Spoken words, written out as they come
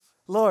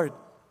Lord,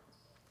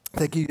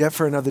 thank you yet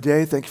for another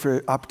day. Thank you for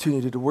the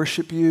opportunity to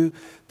worship you.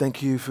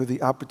 Thank you for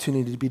the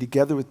opportunity to be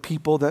together with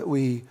people that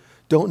we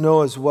don't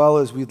know as well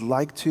as we'd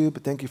like to,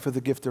 but thank you for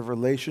the gift of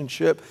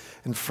relationship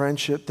and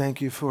friendship. Thank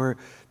you for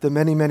the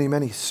many, many,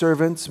 many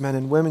servants, men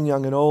and women,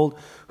 young and old,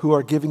 who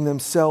are giving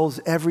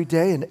themselves every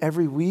day and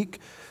every week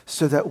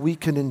so that we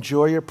can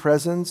enjoy your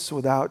presence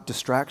without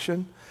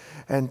distraction.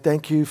 And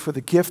thank you for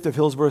the gift of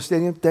Hillsborough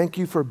Stadium. Thank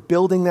you for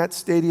building that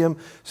stadium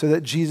so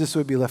that Jesus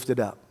would be lifted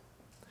up.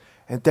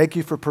 And thank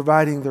you for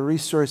providing the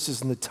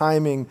resources and the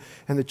timing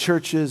and the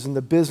churches and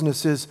the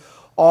businesses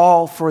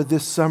all for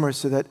this summer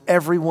so that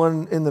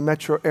everyone in the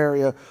metro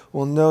area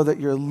will know that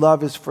your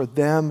love is for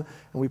them.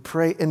 And we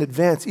pray in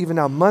advance, even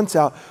now months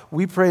out,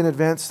 we pray in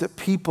advance that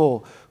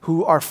people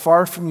who are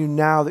far from you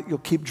now, that you'll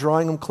keep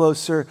drawing them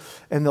closer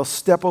and they'll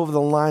step over the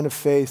line of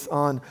faith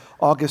on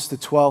August the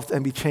 12th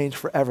and be changed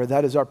forever.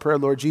 That is our prayer,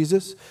 Lord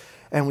Jesus.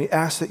 And we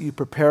ask that you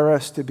prepare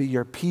us to be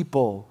your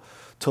people,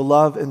 to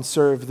love and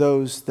serve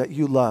those that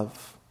you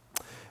love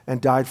and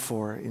died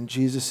for. In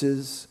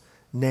Jesus'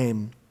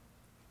 name,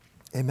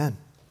 amen.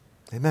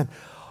 Amen.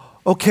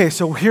 Okay,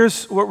 so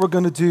here's what we're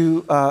going to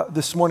do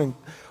this morning.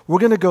 We're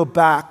going to go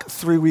back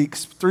 3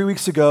 weeks. 3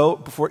 weeks ago,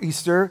 before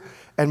Easter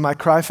and my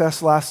Cry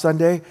Fest last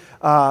Sunday,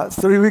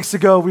 3 weeks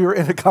ago we were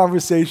in a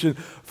conversation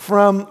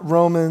from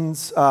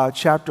Romans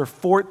chapter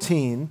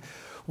 14,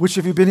 which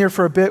if you've been here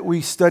for a bit,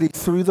 we study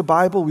through the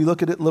Bible. We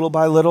look at it little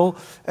by little,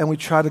 and we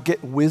try to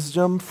get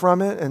wisdom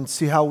from it and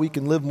see how we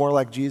can live more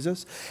like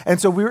Jesus.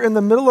 And so we were in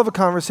the middle of a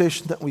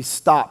conversation that we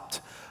stopped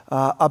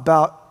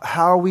about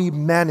how we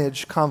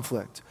manage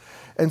conflict.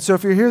 And so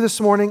if you're here this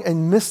morning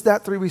and missed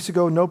that 3 weeks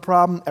ago, no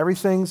problem.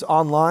 Everything's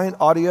online,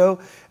 audio,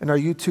 and our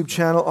YouTube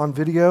channel on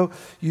video.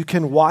 You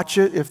can watch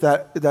it if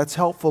that's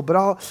helpful. But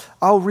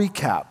I'll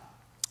recap.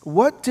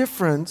 What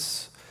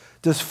difference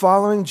does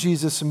following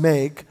Jesus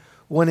make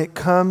when it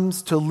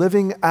comes to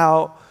living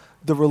out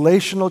the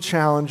relational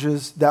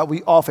challenges that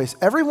we all face?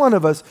 Every one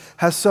of us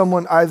has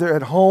someone either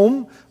at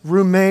home,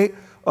 roommate,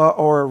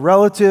 or a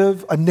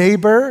relative, a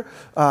neighbor,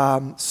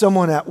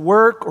 someone at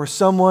work, or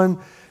someone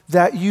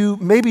that you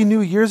maybe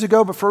knew years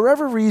ago, but for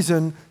whatever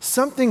reason,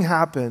 something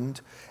happened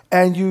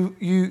and you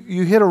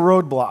hit a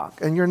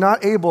roadblock and you're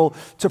not able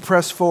to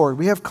press forward.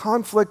 We have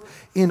conflict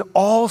in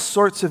all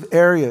sorts of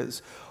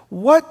areas.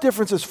 What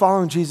difference does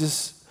following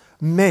Jesus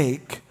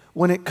make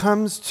when it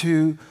comes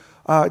to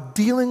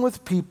dealing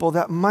with people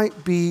that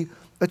might be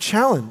a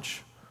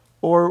challenge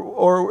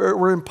or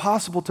were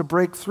impossible to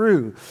break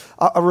through?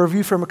 A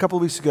review from a couple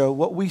of weeks ago,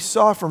 what we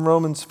saw from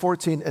Romans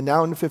 14 and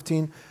now into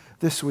 15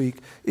 this week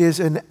is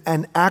an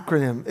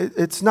acronym.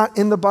 It's not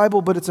in the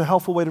Bible, but it's a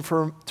helpful way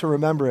to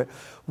remember it.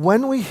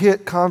 When we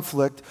hit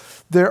conflict,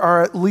 there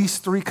are at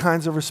least three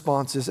kinds of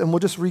responses, and we'll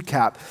just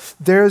recap.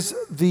 There's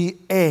the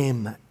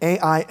AIM.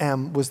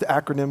 AIM was the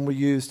acronym we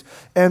used,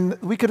 and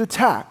we could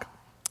attack.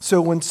 So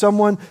when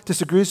someone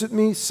disagrees with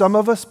me, some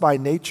of us by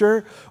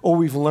nature, or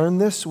we've learned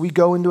this, we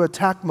go into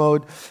attack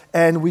mode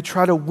and we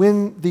try to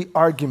win the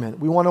argument.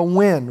 We want to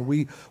win.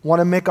 We want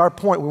to make our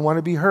point. We want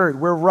to be heard.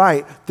 We're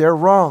right. They're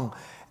wrong.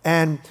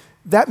 And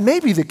that may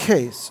be the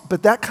case,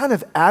 but that kind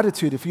of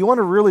attitude, if you want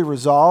to really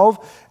resolve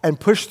and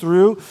push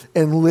through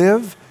and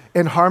live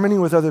in harmony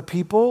with other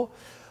people,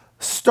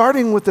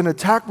 starting with an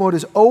attack mode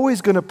is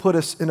always going to put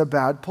us in a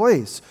bad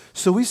place.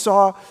 So we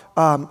saw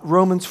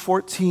Romans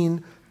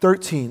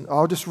 14:13.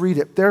 I'll just read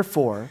it.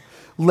 Therefore,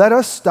 let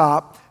us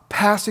stop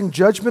passing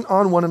judgment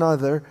on one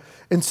another.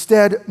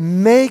 Instead,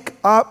 make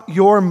up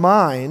your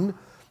mind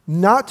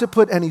not to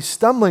put any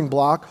stumbling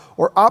block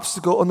or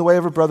obstacle in the way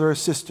of a brother or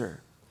sister.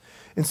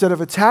 Instead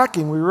of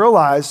attacking, we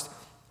realized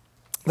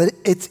that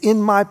it's in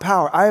my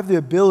power. I have the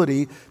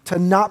ability to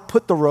not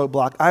put the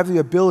roadblock. I have the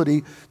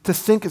ability to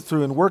think it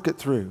through and work it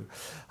through.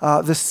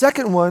 The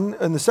second one,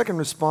 and the second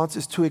response,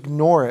 is to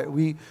ignore it.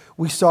 We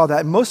saw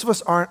that. Most of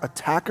us aren't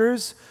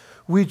attackers.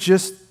 We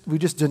just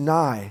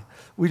deny.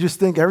 We just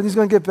think everything's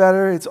going to get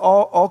better. It's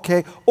all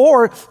okay.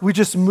 Or we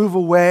just move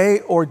away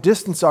or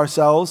distance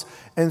ourselves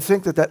and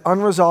think that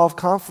unresolved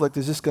conflict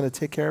is just going to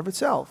take care of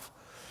itself.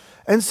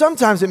 And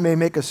sometimes it may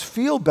make us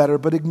feel better,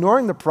 but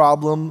ignoring the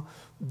problem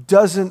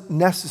doesn't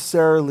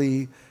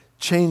necessarily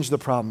change the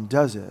problem,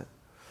 does it?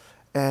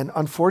 And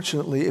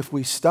unfortunately, if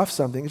we stuff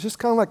something, it's just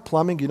kind of like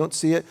plumbing. You don't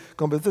see it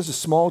going, but if there's a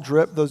small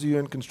drip, those of you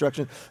in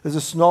construction, there's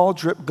a small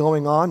drip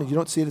going on and you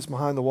don't see it, it's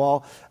behind the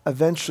wall.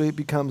 Eventually it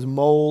becomes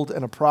mold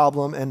and a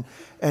problem,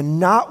 and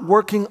not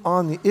working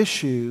on the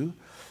issue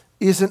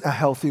isn't a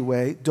healthy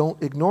way.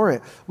 Don't ignore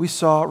it. We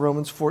saw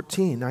Romans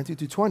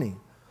 14:19-20.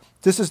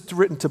 This is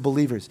written to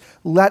believers.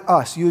 Let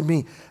us, you and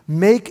me,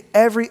 make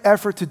every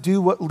effort to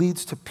do what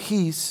leads to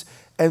peace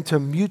and to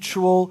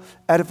mutual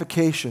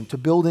edification, to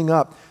building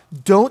up.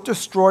 Don't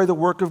destroy the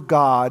work of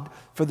God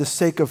for the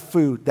sake of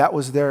food. That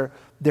was their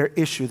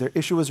issue. Their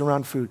issue was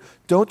around food.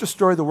 Don't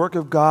destroy the work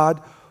of God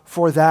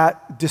for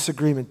that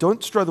disagreement.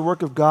 Don't destroy the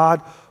work of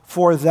God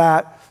for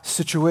that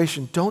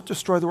situation. Don't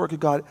destroy the work of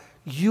God.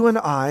 You and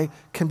I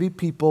can be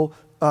people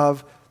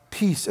of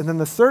peace. And then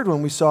the third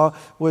one we saw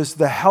was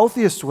the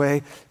healthiest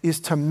way is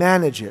to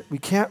manage it. We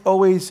can't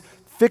always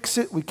fix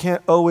it. We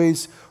can't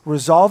always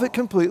resolve it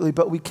completely,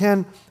 but we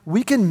can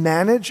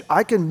manage.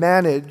 I can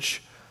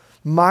manage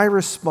my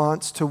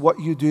response to what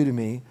you do to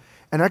me,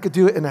 and I could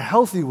do it in a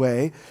healthy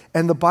way,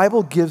 and the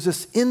Bible gives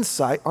us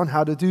insight on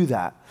how to do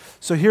that.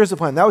 So here's the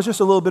plan. That was just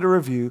a little bit of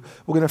review.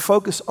 We're going to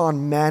focus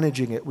on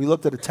managing it. We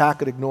looked at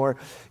attack and ignore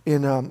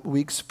in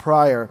weeks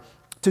prior.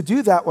 To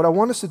do that, what I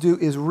want us to do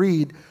is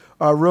read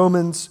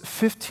Romans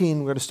 15.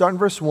 We're going to start in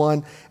verse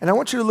 1, and I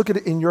want you to look at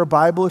it in your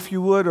Bible if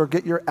you would, or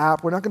get your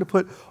app. We're not going to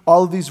put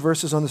all of these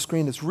verses on the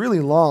screen. It's really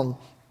long,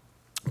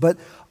 but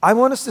I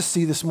want us to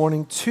see this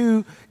morning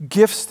 2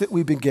 gifts that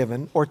we've been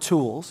given, or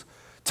tools,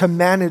 to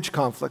manage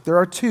conflict. There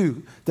are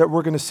 2 that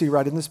we're going to see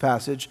right in this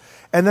passage,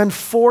 and then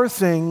 4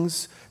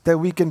 things that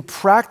we can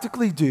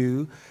practically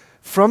do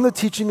from the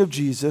teaching of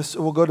Jesus.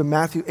 We'll go to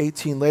Matthew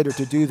 18 later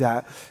to do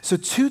that. So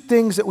 2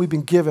 things that we've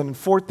been given and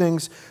 4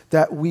 things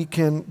that we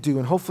can do.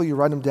 And hopefully you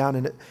write them down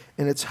and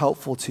it's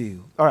helpful to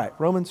you. All right,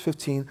 Romans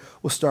 15,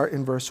 we'll start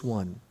in verse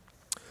 1.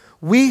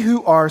 We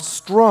who are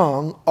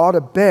strong ought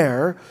to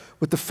bear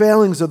with the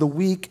failings of the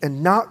weak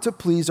and not to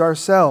please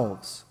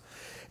ourselves.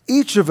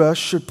 Each of us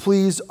should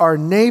please our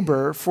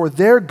neighbor for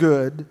their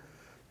good,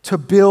 to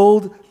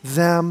build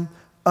them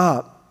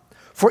up.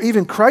 For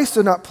even Christ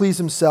did not please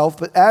himself,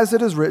 but as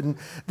it is written,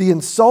 the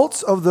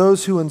insults of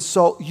those who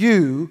insult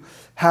you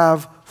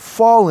have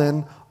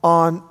fallen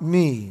on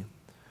me.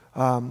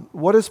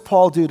 What does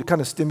Paul do to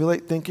kind of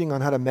stimulate thinking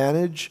on how to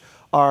manage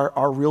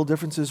our real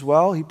differences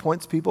well? He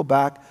points people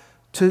back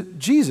to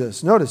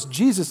Jesus. Notice,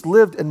 Jesus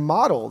lived and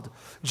modeled.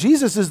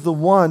 Jesus is the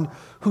one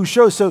who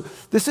shows. So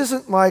this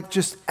isn't like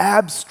just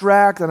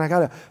abstract, and I got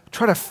to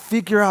try to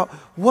figure out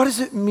what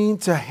does it mean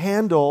to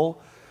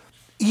handle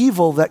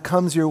evil that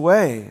comes your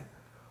way,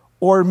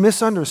 or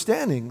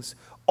misunderstandings.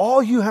 All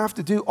I have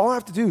to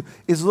do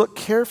is look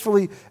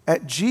carefully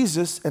at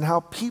Jesus and how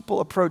people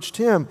approached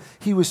him.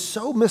 He was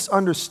so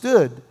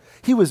misunderstood.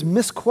 He was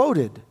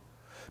misquoted.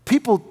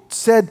 People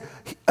said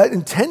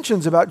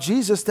intentions about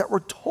Jesus that were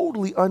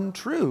totally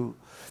untrue.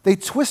 They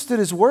twisted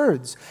his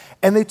words,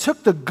 and they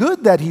took the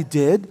good that he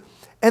did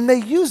and they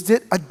used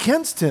it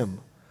against him.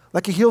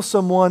 Like he heals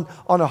someone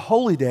on a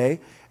holy day,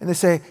 and they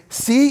say,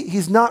 see,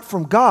 he's not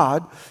from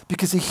God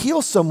because he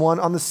heals someone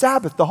on the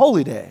Sabbath, the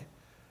holy day.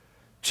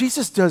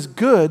 Jesus does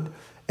good,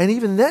 and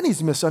even then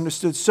he's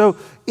misunderstood. So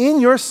in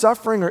your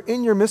suffering or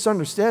in your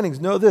misunderstandings,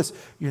 know this,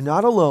 you're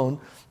not alone.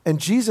 And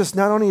Jesus,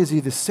 not only is he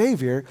the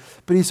Savior,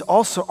 but he's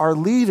also our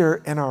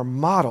leader and our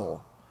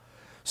model.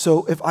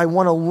 So if I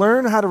want to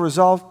learn how to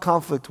resolve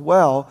conflict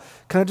well,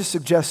 can I just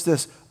suggest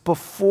this?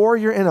 Before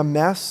you're in a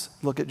mess,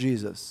 look at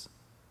Jesus.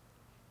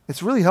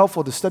 It's really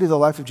helpful to study the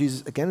life of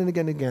Jesus again and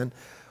again and again.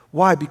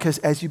 Why? Because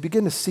as you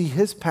begin to see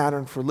his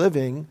pattern for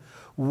living,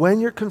 when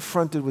you're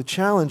confronted with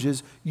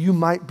challenges, you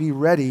might be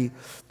ready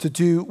to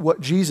do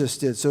what Jesus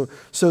did. So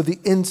the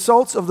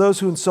insults of those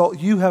who insult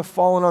you have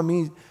fallen on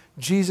me.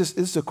 Jesus,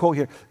 this is a quote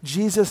here,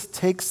 Jesus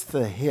takes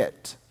the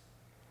hit.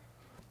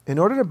 In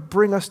order to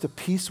bring us to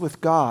peace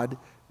with God,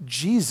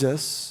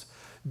 Jesus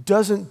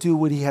doesn't do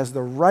what he has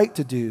the right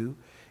to do,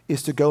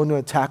 is to go into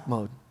attack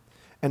mode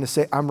and to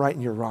say, I'm right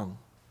and you're wrong.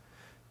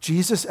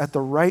 Jesus at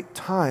the right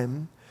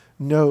time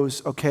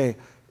knows, okay,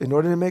 in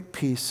order to make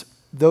peace,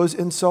 those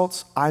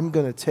insults, I'm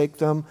going to take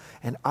them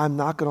and I'm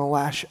not going to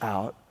lash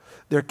out.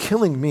 They're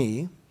killing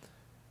me,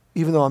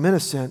 even though I'm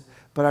innocent,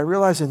 but I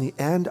realize in the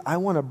end, I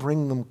want to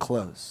bring them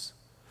close.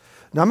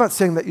 Now, I'm not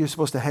saying that you're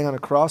supposed to hang on a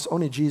cross.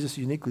 Only Jesus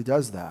uniquely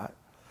does that.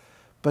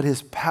 But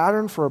his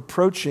pattern for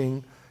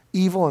approaching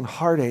evil and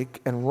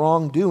heartache and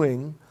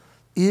wrongdoing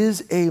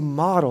is a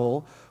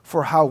model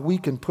for how we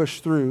can push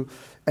through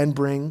and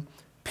bring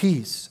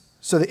peace.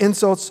 So the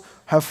insults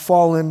have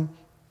fallen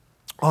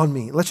on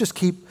me. Let's just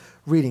keep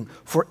reading.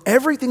 For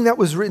everything that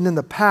was written in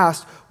the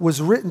past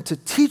was written to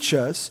teach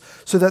us,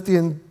 so that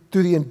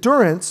through the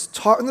endurance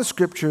taught in the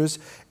scriptures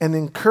and the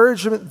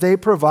encouragement they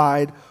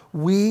provide,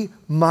 we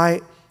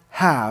might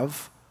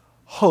have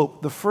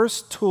hope. The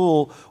first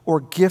tool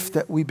or gift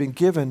that we've been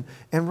given,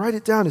 and write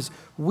it down, is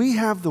we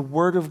have the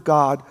word of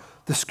God,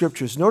 the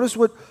scriptures. Notice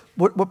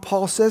what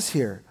Paul says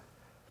here.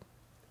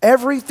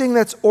 Everything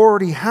that's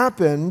already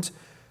happened.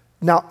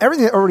 Now,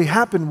 everything that already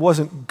happened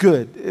wasn't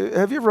good.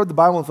 Have you ever read the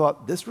Bible and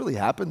thought, this really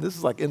happened? This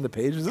is like in the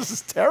pages. This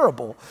is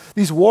terrible.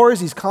 These wars,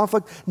 these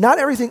conflicts. Not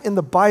everything in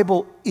the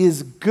Bible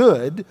is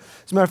good.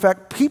 As a matter of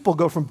fact, people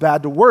go from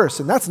bad to worse,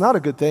 and that's not a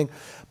good thing.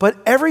 But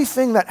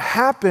everything that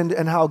happened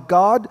and how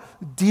God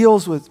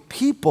deals with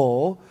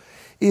people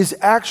is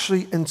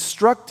actually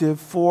instructive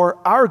for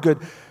our good.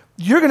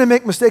 You're going to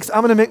make mistakes.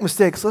 I'm going to make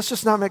mistakes. Let's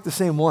just not make the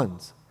same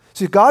ones.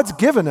 See, God's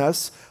given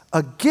us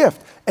a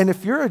gift. And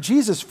if you're a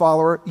Jesus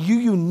follower, you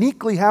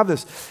uniquely have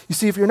this. You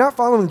see, if you're not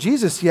following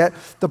Jesus yet,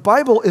 the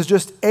Bible is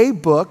just a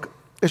book,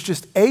 it's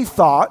just a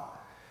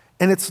thought,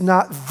 and it's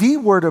not the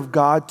word of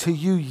God to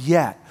you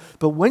yet.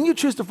 But when you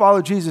choose to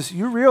follow Jesus,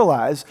 you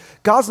realize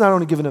God's not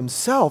only given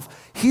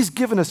himself, he's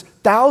given us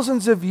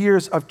thousands of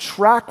years of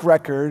track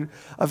record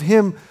of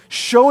him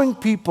showing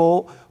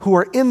people who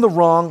are in the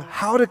wrong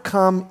how to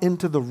come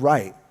into the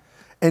right.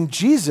 And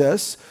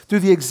Jesus, through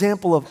the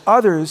example of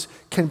others,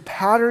 can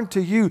pattern to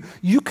you.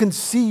 You can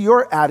see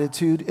your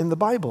attitude in the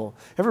Bible.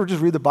 Ever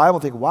just read the Bible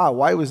and think, wow,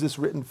 why was this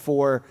written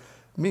for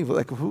me?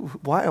 Like,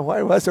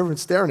 why is everyone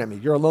staring at me?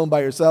 You're alone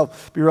by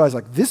yourself. But you realize,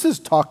 like, this is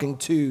talking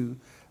to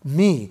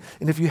me.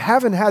 And if you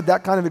haven't had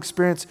that kind of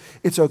experience,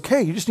 it's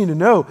okay. You just need to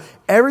know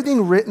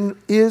everything written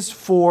is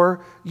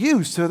for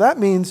you. So that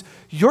means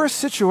your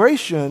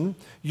situation,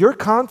 your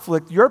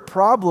conflict, your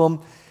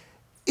problem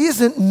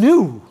isn't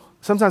new.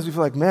 Sometimes we feel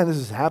like, man, this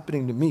is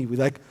happening to me.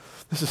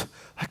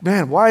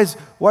 Man, why is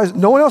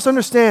no one else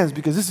understands,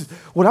 because this is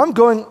what I'm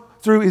going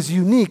through is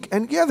unique.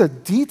 And yeah, the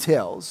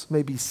details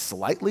may be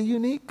slightly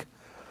unique,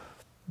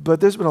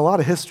 but there's been a lot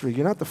of history.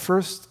 You're not the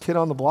first kid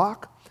on the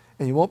block,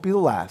 and you won't be the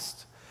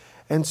last.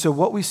 And so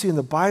what we see in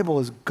the Bible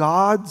is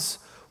God's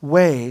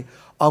way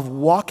of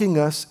walking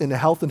us into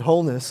health and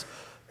wholeness.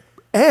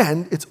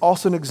 And it's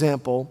also an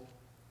example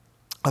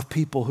of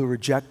people who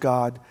reject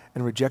God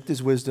and reject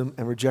his wisdom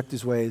and reject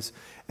his ways.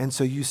 And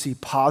so you see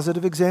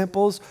positive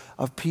examples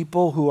of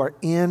people who are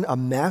in a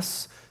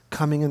mess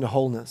coming into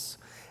wholeness.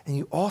 And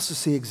you also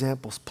see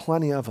examples,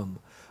 plenty of them,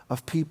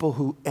 of people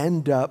who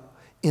end up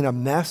in a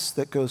mess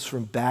that goes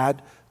from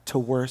bad to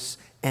worse,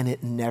 and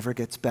it never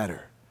gets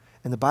better.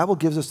 And the Bible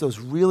gives us those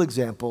real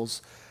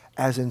examples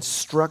as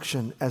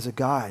instruction, as a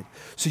guide.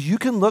 So you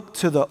can look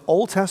to the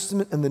Old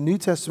Testament and the New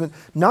Testament,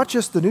 not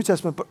just the New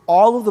Testament, but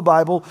all of the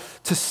Bible,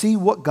 to see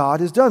what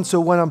God has done.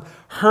 So when I'm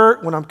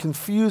hurt, when I'm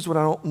confused, when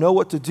I don't know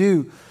what to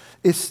do,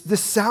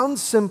 this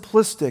sounds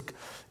simplistic.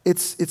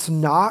 It's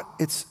not.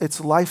 It's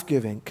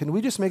life-giving. Can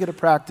we just make it a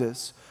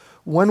practice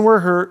when we're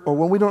hurt or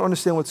when we don't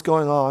understand what's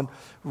going on,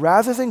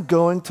 rather than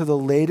going to the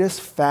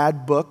latest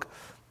fad book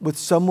with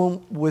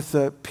someone with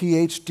a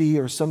PhD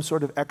or some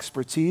sort of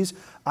expertise?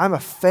 I'm a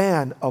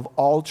fan of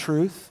all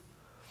truth.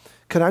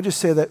 Can I just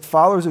say that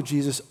followers of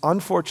Jesus,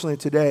 unfortunately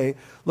today,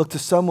 look to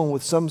someone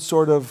with some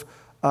sort of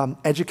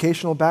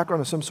educational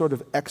background or some sort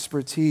of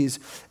expertise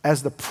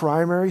as the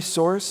primary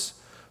source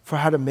for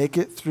how to make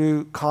it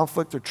through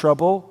conflict or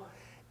trouble,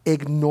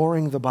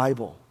 ignoring the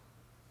Bible.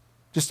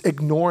 Just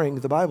ignoring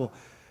the Bible.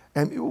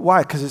 And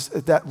why? Because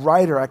it's that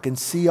writer I can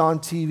see on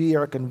TV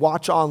or I can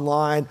watch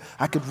online.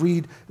 I could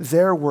read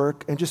their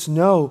work and just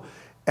know,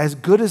 as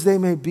good as they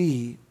may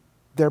be,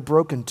 they're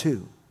broken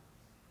too.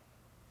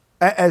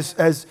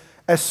 As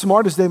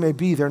smart as they may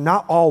be, they're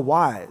not all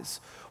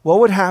wise. What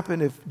would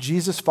happen if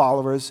Jesus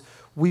followers,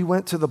 we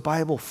went to the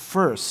Bible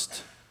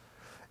first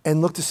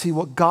and looked to see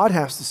what God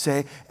has to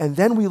say, and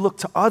then we look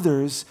to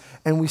others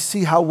and we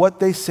see how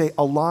what they say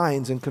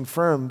aligns and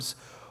confirms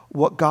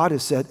what God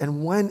has said,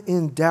 and when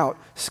in doubt,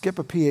 skip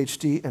a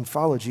PhD and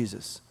follow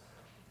Jesus.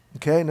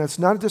 Okay, now it's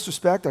not a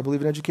disrespect. I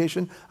believe in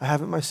education. I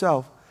have it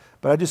myself.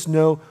 But I just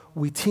know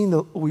we tend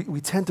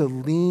to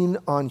lean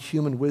on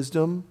human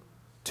wisdom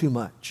too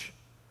much.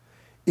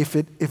 If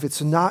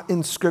it's not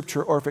in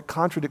Scripture or if it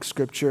contradicts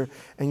Scripture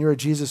and you're a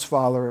Jesus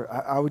follower,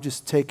 I would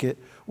just take it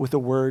with a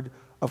word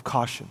of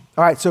caution.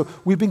 All right, so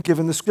we've been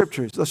given the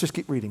Scriptures. Let's just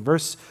keep reading.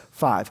 Verse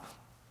 5.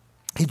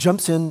 He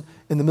jumps in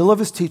the middle of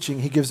his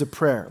teaching, he gives a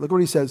prayer. Look what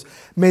he says.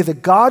 May the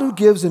God who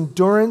gives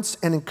endurance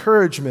and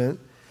encouragement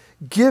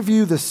give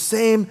you the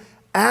same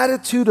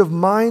attitude of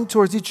mind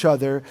towards each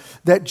other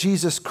that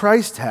Jesus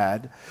Christ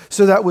had,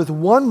 so that with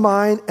one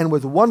mind and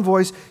with one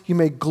voice you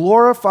may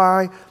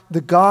glorify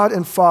the God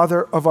and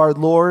Father of our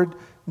Lord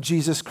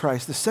Jesus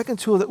Christ. The second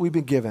tool that we've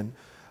been given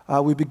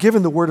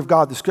the Word of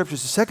God, the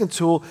Scriptures. The second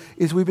tool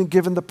is we've been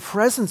given the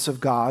presence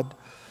of God,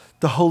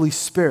 the Holy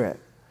Spirit.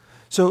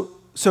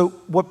 So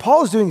what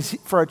Paul is doing is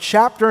for a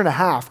chapter and a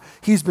half,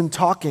 he's been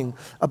talking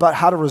about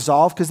how to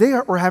resolve, because they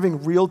were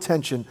having real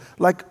tension,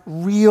 like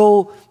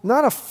real,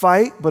 not a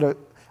fight, but an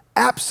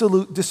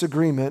absolute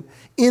disagreement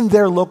in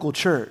their local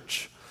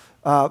church.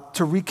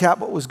 To recap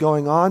what was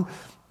going on,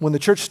 when the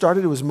church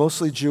started, it was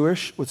mostly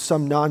Jewish with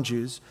some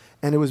non-Jews,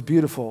 and it was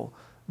beautiful.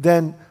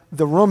 Then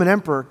the Roman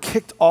emperor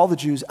kicked all the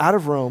Jews out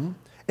of Rome,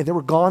 and they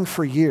were gone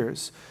for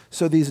years.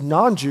 So these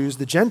non-Jews,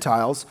 the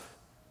Gentiles,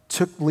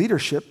 took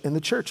leadership in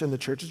the church, and the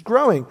church is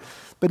growing.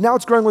 But now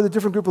it's growing with a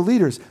different group of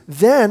leaders.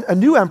 Then a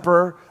new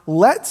emperor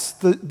lets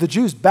the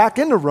Jews back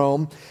into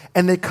Rome,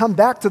 and they come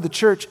back to the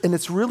church, and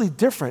it's really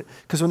different,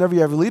 because whenever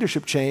you have a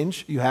leadership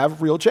change, you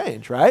have real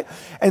change, right?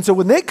 And so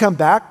when they come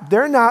back,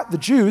 the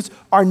Jews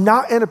are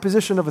not in a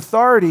position of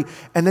authority,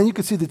 and then you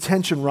can see the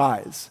tension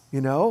rise,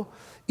 you know?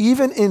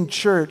 Even in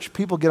church,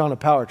 people get on a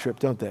power trip,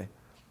 don't they?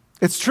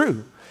 It's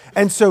true.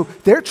 And so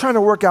they're trying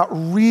to work out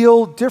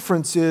real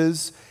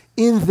differences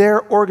in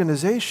their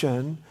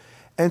organization.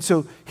 And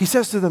so he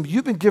says to them,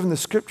 you've been given the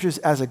Scriptures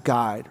as a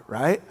guide,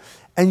 right?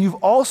 And you've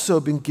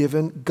also been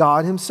given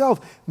God himself.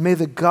 May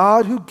the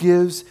God who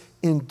gives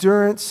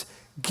endurance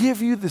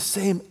give you the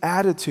same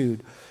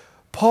attitude.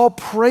 Paul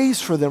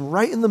prays for them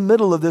right in the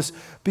middle of this,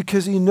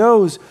 because he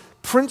knows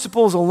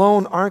principles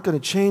alone aren't going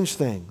to change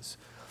things.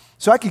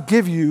 So I could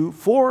give you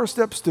 4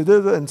 steps to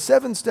do and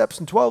 7 steps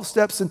and 12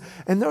 steps,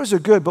 and those are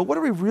good. But what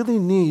do we really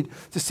need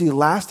to see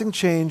lasting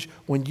change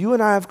when you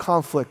and I have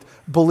conflict?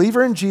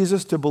 Believer in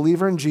Jesus to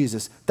believer in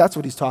Jesus. That's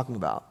what he's talking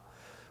about.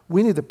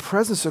 We need the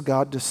presence of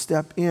God to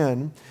step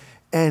in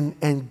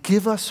and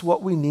give us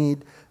what we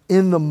need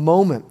in the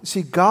moment.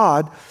 See,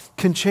 God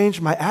can change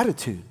my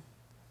attitude.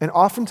 And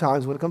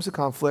oftentimes when it comes to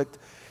conflict,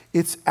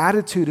 it's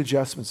attitude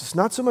adjustments. It's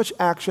not so much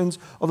actions,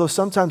 although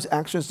sometimes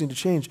actions need to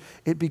change.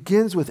 It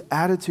begins with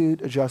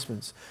attitude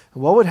adjustments.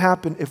 And what would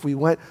happen if we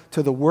went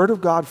to the Word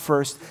of God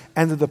first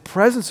and to the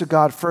presence of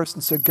God first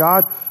and said,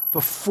 God,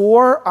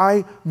 before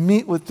I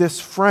meet with this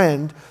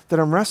friend that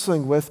I'm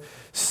wrestling with,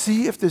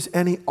 see if there's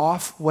any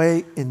off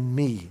way in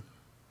me.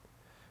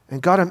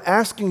 And God, I'm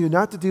asking you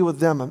not to deal with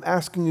them. I'm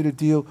asking you to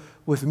deal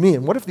with me.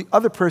 And what if the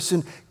other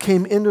person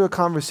came into a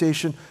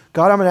conversation?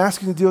 God, I'm not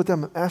asking you to deal with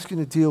them. I'm asking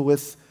you to deal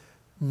with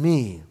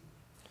me.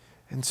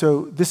 And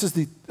so this is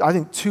I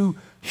think 2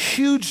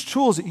 huge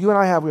tools that you and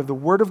I have. We have the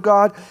Word of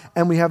God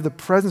and we have the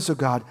presence of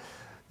God.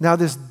 Now,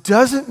 this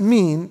doesn't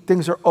mean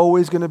things are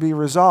always going to be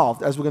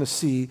resolved, as we're going to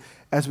see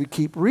as we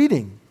keep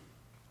reading.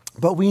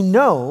 But we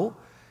know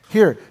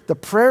here, the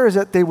prayer is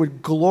that they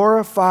would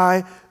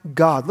glorify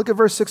God. Look at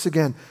verse 6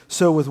 again.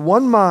 So with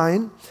one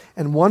mind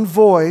and one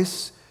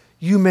voice,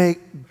 you may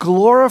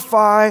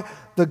glorify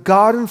the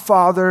God and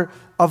Father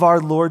of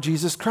our Lord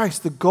Jesus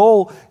Christ. The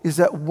goal is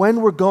that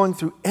when we're going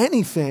through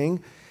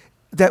anything,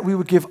 that we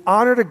would give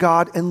honor to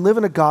God and live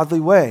in a godly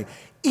way,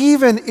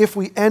 even if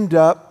we end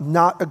up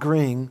not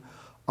agreeing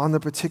on the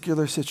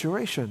particular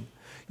situation.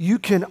 You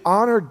can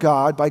honor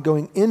God by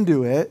going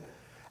into it,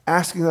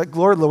 asking like,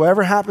 Lord,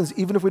 whatever happens,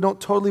 even if we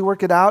don't totally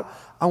work it out,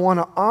 I want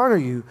to honor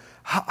you.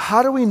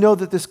 How do we know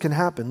that this can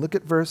happen? Look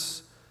at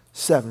verse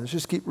 7. Let's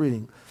just keep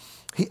reading.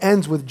 He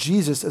ends with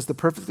Jesus as the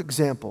perfect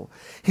example.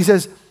 He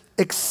says,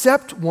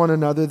 accept one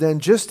another then,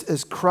 just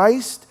as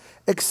Christ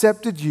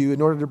accepted you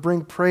in order to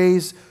bring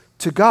praise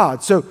to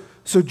God. So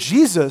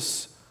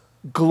Jesus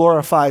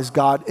glorifies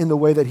God in the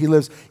way that he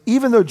lives,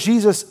 even though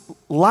Jesus'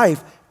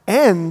 life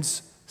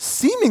ends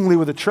seemingly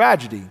with a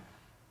tragedy.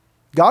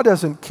 God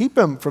doesn't keep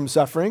him from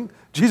suffering.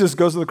 Jesus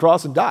goes to the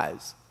cross and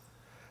dies.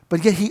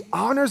 But yet he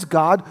honors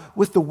God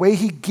with the way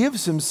he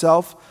gives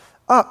himself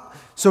up.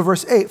 So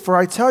verse 8, for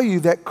I tell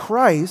you that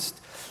Christ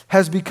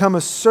has become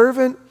a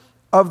servant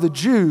of the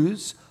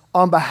Jews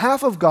on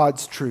behalf of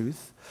God's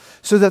truth,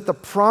 so that the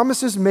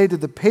promises made to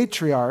the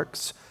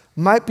patriarchs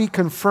might be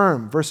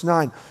confirmed. Verse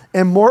 9,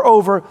 and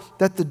moreover,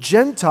 that the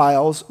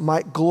Gentiles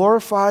might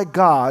glorify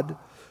God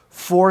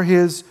for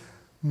his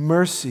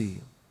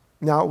mercy.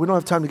 Now, we don't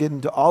have time to get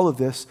into all of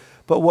this,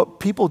 but what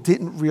people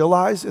didn't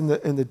realize in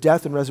the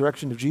death and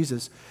resurrection of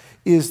Jesus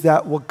is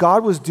that what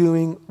God was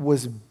doing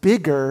was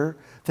bigger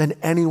than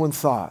anyone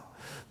thought.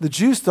 The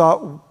Jews thought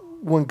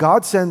when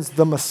God sends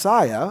the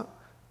Messiah,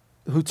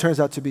 who turns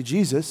out to be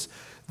Jesus,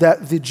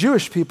 that the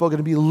Jewish people are going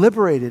to be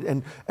liberated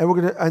and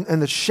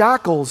the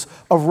shackles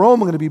of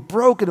Rome are going to be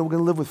broken and we're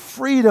going to live with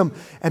freedom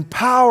and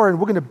power and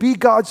we're going to be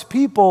God's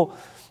people.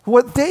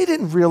 What they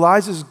didn't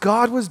realize is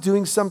God was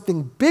doing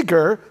something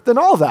bigger than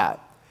all that.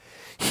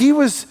 He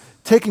was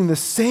taking the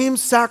same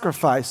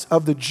sacrifice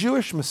of the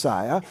Jewish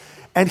Messiah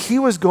and he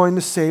was going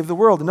to save the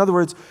world. In other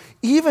words,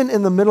 even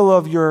in the middle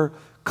of your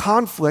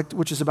conflict,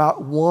 which is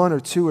about 1 or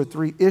 2 or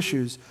 3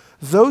 issues,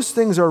 those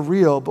things are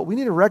real, but we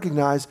need to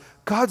recognize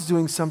God's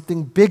doing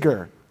something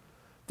bigger.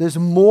 There's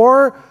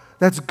more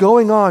that's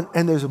going on,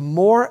 and there's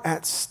more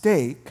at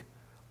stake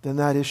than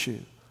that issue,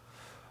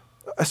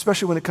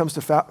 especially when it comes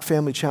to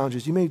family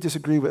challenges. You may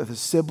disagree with a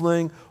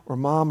sibling or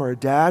mom or a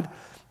dad,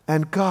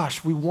 and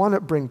gosh, we want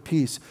to bring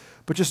peace.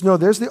 But just know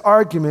there's the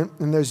argument,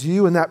 and there's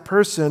you and that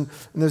person,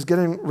 and there's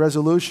getting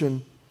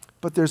resolution,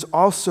 but there's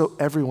also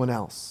everyone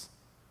else.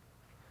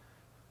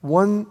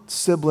 One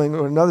sibling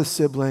or another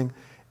sibling,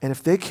 and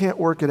if they can't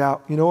work it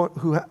out, you know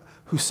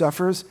who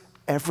suffers?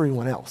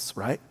 Everyone else,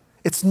 right?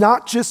 It's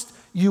not just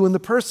you and the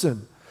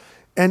person.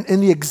 And in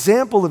the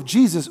example of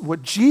Jesus,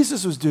 what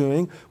Jesus was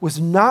doing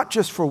was not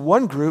just for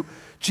one group,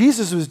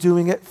 Jesus was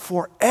doing it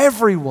for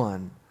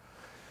everyone.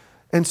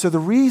 And so the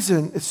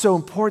reason it's so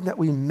important that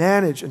we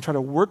manage and try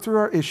to work through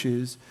our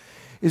issues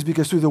is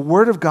because through the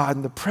Word of God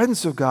and the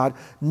presence of God,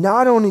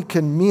 not only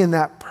can me and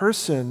that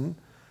person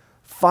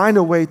find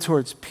a way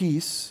towards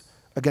peace,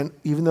 again,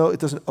 even though it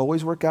doesn't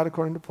always work out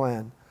according to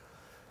plan,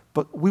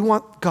 but we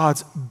want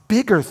God's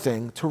bigger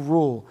thing to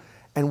rule.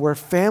 And where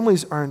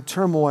families are in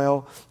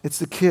turmoil, it's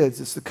the kids,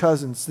 it's the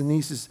cousins, the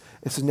nieces,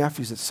 it's the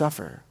nephews that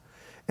suffer.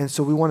 And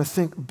so we want to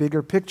think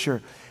bigger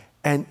picture.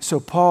 And so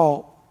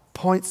Paul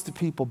points the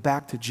people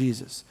back to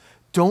Jesus.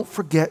 Don't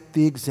forget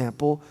the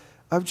example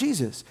of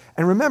Jesus.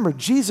 And remember,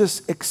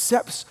 Jesus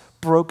accepts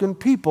broken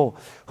people.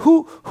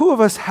 Who of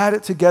us had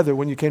it together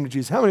when you came to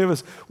Jesus? How many of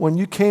us, when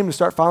you came to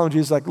start following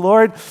Jesus, like,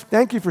 Lord,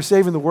 thank you for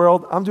saving the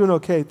world. I'm doing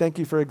okay. Thank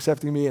you for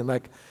accepting me. And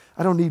like,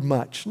 I don't need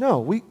much. No,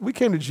 we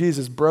came to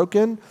Jesus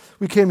broken.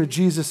 We came to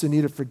Jesus in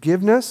need of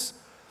forgiveness.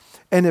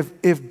 And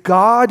if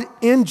God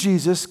in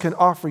Jesus can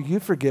offer you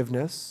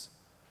forgiveness,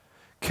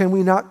 can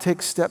we not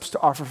take steps to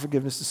offer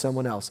forgiveness to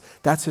someone else?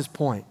 That's his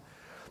point.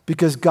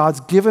 Because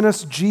God's given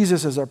us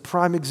Jesus as our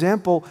prime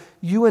example,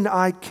 you and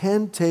I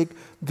can take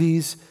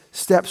these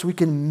steps. We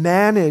can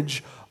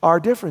manage our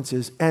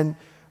differences. And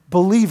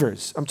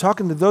believers, I'm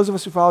talking to those of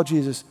us who follow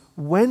Jesus,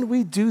 when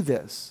we do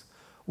this,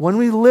 when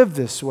we live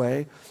this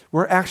way,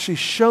 we're actually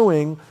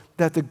showing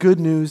that the good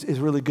news is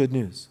really good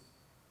news.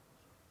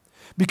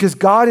 Because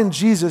God and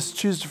Jesus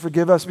choose to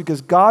forgive us,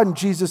 because God and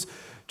Jesus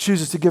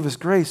chooses to give us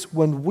grace,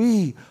 when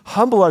we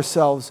humble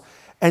ourselves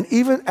and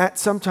even at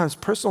sometimes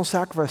personal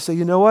sacrifice, say,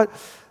 you know what?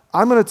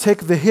 I'm going to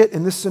take the hit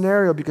in this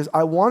scenario because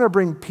I want to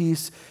bring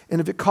peace,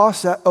 and if it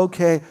costs that,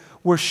 okay,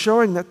 we're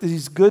showing that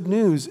this good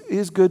news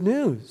is good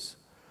news.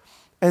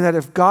 And that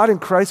if God in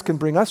Christ can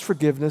bring us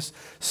forgiveness,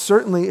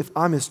 certainly if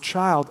I'm his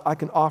child, I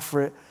can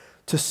offer it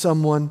to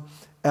someone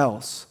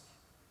else.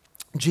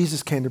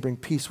 Jesus came to bring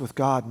peace with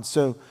God, and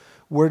so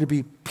we're to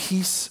be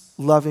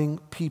peace-loving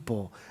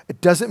people. It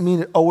doesn't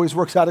mean it always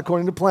works out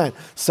according to plan.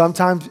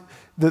 Sometimes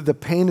the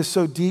pain is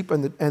so deep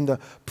and the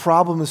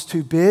problem is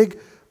too big,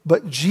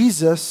 but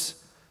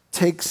Jesus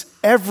takes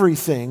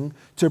everything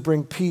to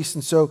bring peace,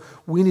 and so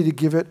we need to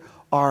give it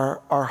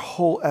our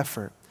whole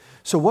effort.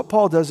 So what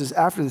Paul does is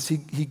after this, he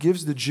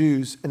gives the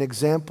Jews an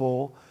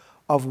example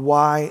of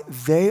why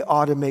they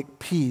ought to make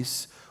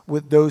peace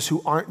with those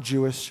who aren't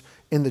Jewish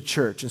in the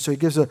church. And so he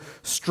gives a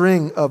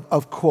string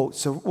of quotes.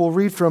 So we'll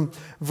read from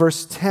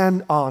verse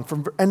 10 on,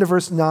 from end of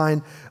verse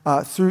 9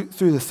 through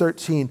the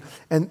 13.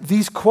 And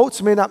these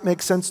quotes may not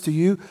make sense to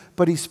you,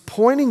 but he's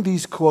pointing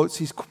these quotes,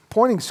 he's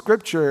pointing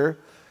scripture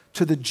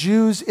to the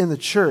Jews in the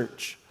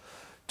church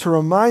to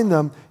remind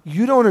them,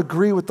 you don't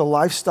agree with the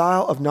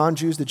lifestyle of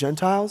non-Jews, the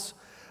Gentiles,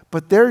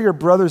 but they're your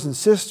brothers and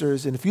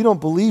sisters, and if you don't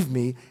believe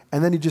me,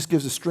 and then he just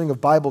gives a string of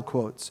Bible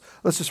quotes.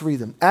 Let's just read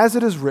them. As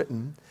it is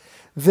written,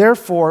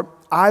 therefore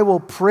I will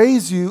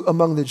praise you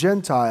among the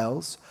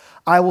Gentiles.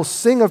 I will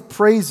sing the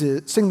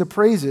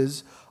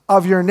praises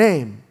of your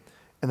name.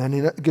 And then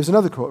he gives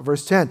another quote,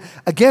 verse 10.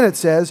 Again it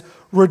says,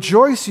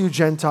 rejoice you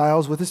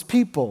Gentiles with his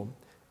people.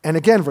 And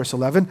again, verse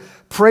 11,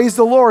 praise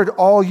the Lord,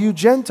 all you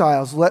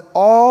Gentiles. Let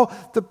all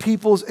the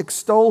peoples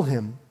extol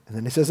him. And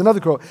then he says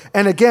another quote.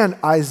 And again,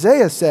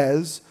 Isaiah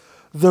says,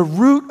 the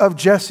root of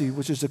Jesse,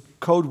 which is a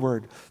code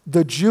word,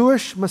 the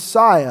Jewish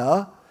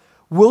Messiah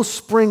will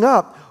spring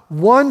up,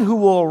 one who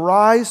will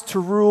arise to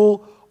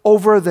rule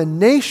over the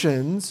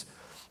nations.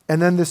 And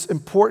then this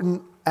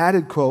important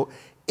added quote,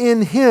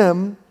 in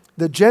him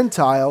the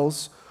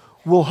Gentiles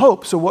will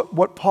hope. So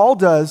what Paul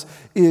does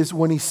is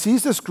when he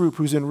sees this group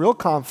who's in real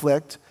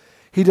conflict,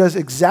 he does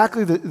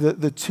exactly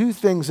the two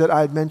things that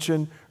I had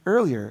mentioned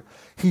earlier.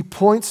 He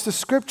points to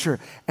Scripture,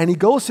 and he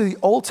goes to the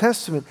Old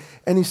Testament,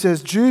 and he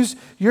says, Jews,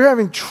 you're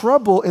having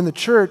trouble in the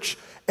church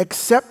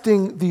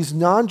accepting these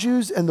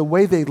non-Jews and the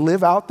way they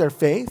live out their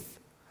faith.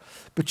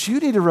 But you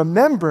need to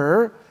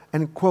remember,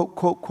 and quote,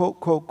 quote, quote,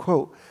 quote,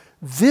 quote,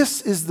 this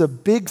is the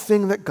big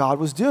thing that God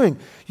was doing.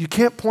 You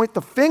can't point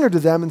the finger to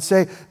them and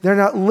say they're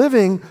not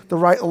living the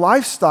right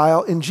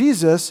lifestyle in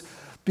Jesus,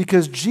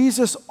 because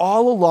Jesus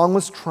all along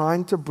was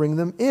trying to bring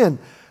them in.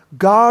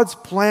 God's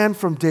plan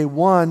from day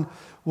one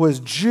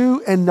was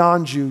Jew and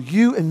non-Jew,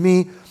 you and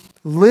me,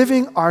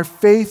 living our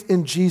faith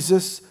in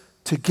Jesus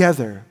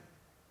together.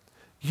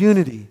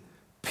 Unity,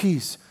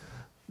 peace.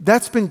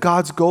 That's been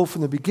God's goal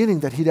from the beginning,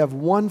 that he'd have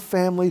one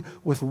family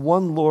with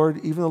one Lord,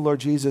 even the Lord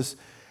Jesus.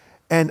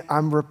 And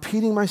I'm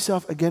repeating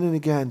myself again and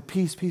again,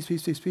 peace, peace,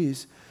 peace, peace,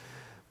 peace,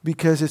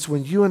 because it's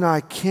when you and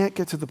I can't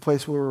get to the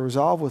place where we're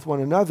resolved with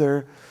one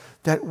another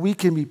that we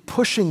can be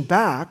pushing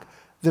back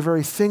the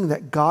very thing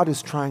that God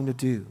is trying to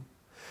do.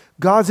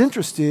 God's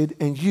interested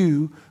in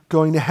you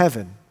going to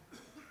heaven.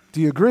 Do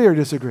you agree or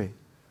disagree?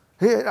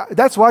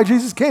 That's why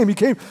Jesus came. He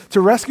came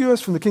to rescue us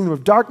from the kingdom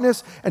of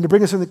darkness and to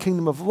bring us in the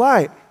kingdom of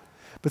light.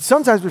 But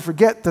sometimes we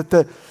forget that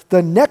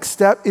the next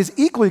step is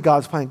equally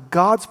God's plan.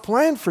 God's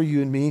plan for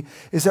you and me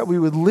is that we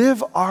would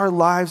live our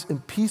lives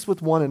in peace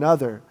with one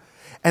another,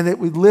 and that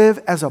we live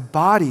as a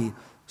body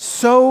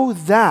so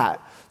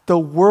that the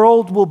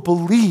world will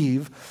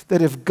believe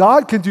that if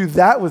God can do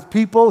that with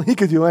people, he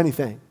can do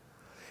anything.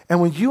 And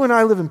when you and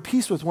I live in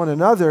peace with one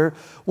another,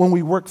 when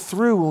we work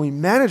through, when we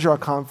manage our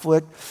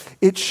conflict,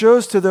 it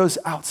shows to those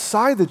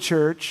outside the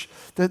church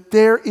that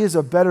there is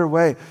a better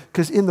way.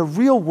 Because in the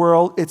real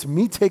world, it's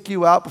me take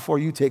you out before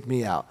you take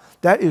me out.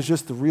 That is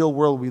just the real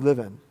world we live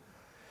in.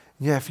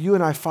 Yeah, if you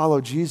and I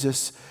follow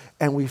Jesus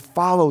and we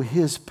follow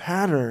his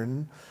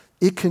pattern,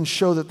 it can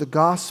show that the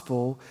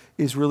gospel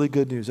is really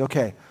good news.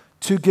 Okay,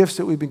 two gifts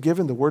that we've been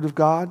given, the Word of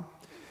God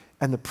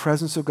and the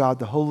presence of God,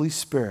 the Holy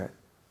Spirit.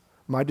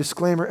 My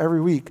disclaimer every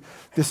week,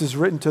 this is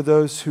written to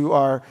those who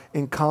are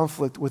in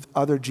conflict with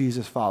other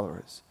Jesus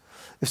followers.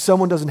 If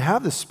someone doesn't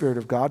have the Spirit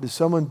of God, if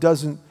someone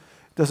doesn't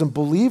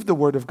believe the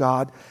Word of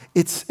God,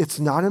 it's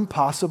not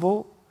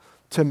impossible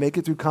to make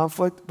it through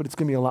conflict, but it's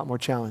going to be a lot more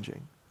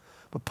challenging.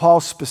 But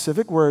Paul's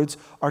specific words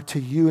are to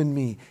you and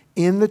me.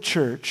 In the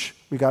church,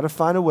 we got to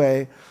find a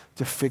way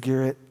to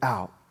figure it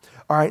out.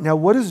 All right, now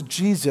what is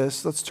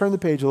Jesus? Let's turn the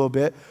page a little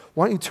bit.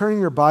 Why don't you turn in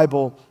your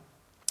Bible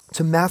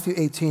to Matthew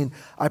 18.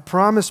 I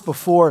promised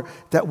before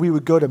that we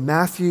would go to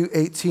Matthew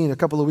 18 a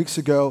couple of weeks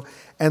ago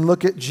and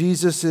look at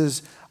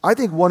Jesus's, I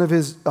think one of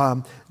his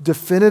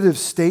definitive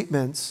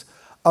statements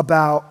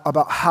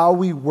about how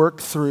we work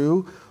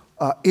through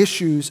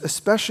issues,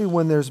 especially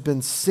when there's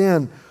been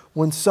sin,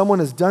 when someone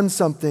has done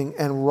something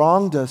and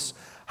wronged us.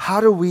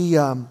 How do we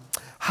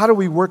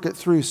work it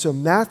through? So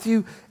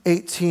Matthew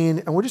 18,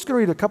 and we're just going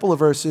to read a couple of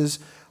verses,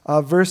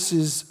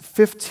 verses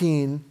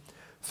 15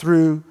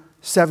 through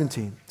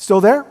 17.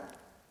 Still there?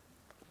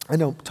 I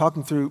know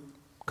talking through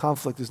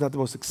conflict is not the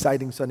most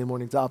exciting Sunday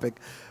morning topic,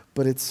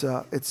 but it's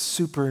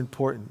super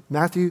important.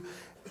 Matthew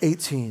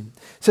 18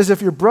 says,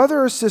 if your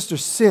brother or sister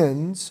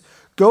sins,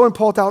 go and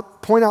point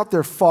out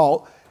their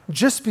fault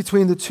just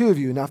between the two of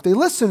you. Now, if they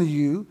listen to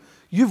you,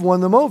 you've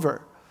won them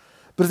over.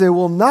 But if they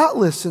will not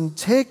listen,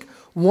 take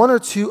one or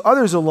two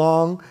others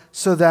along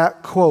so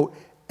that, quote,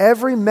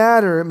 every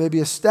matter may be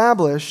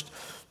established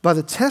by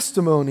the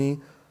testimony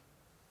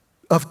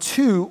of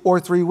 2 or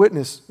 3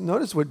 witnesses.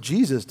 Notice what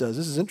Jesus does.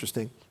 This is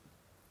interesting.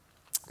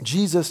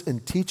 Jesus, in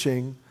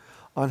teaching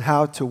on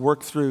how to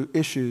work through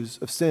issues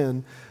of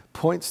sin,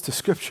 points to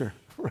Scripture,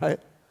 right?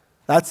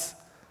 That's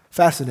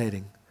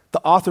fascinating.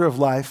 The author of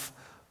life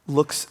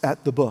looks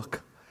at the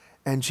book.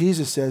 And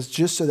Jesus says,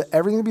 just so that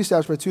everything will be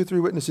established by 2 or 3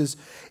 witnesses,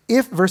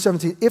 verse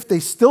 17, if they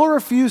still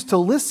refuse to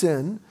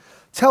listen,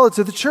 tell it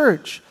to the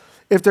church.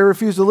 If they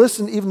refuse to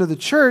listen even to the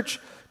church,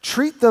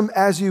 treat them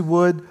as you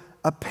would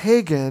a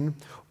pagan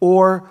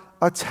or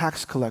a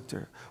tax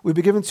collector. We've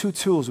been given 2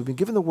 tools. We've been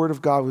given the Word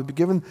of God. We've been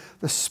given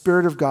the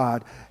Spirit of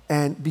God.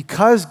 And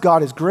because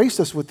God has graced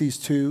us with these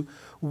 2,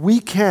 we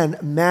can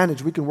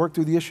manage, we can work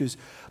through the issues.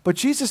 But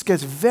Jesus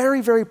gets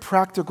very, very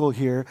practical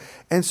here.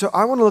 And so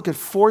I want to look at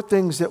 4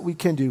 things that we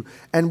can do.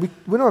 And we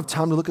don't have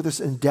time to look at this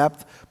in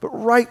depth, but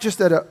right just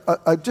at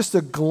just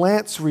a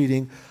glance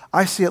reading,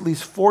 I see at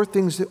least 4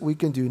 things that we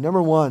can do.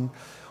 Number 1,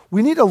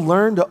 we need to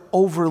learn to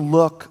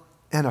overlook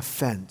an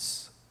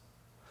offense.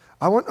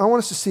 I want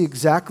us to see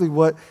exactly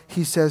what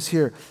he says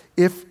here.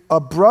 If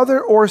a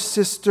brother or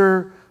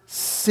sister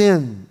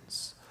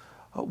sins,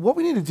 what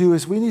we need to do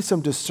is we need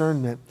some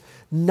discernment.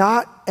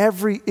 Not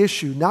every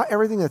issue, not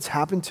everything that's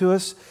happened to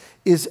us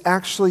is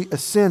actually a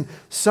sin.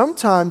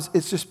 Sometimes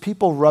it's just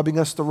people rubbing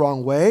us the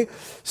wrong way.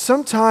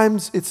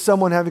 Sometimes it's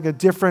someone having a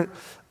different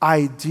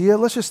idea.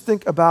 Let's just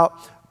think about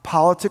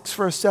politics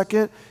for a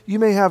second. You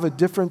may have a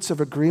difference of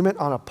agreement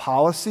on a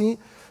policy,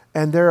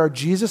 and there are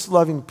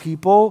Jesus-loving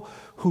people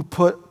who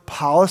put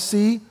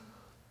policy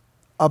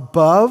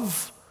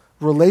above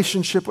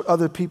relationship with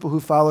other people who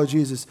follow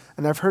Jesus.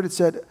 And I've heard it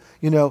said,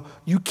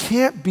 you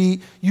can't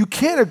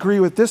agree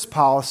with this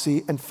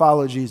policy and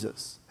follow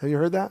Jesus. Have you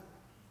heard that?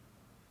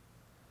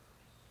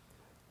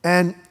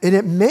 And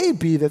it may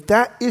be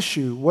that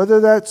issue, whether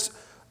that's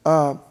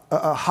a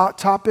hot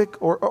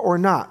topic or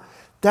not,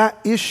 that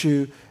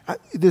issue,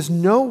 there's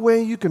no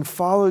way you can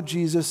follow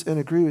Jesus and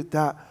agree with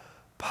that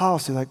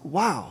policy. Like,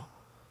 wow,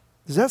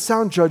 does that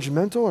sound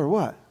judgmental or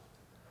what?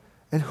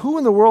 And who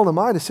in the world am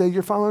I to say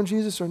you're following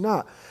Jesus or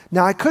not?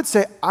 Now, I could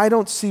say I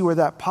don't see where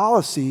that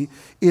policy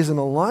is in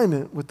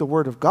alignment with the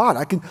Word of God.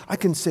 I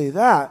can say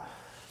that.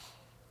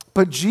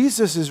 But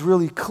Jesus is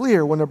really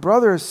clear. When a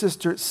brother or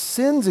sister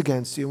sins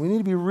against you, we need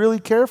to be really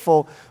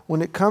careful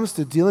when it comes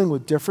to dealing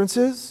with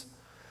differences,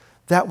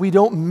 that we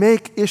don't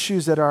make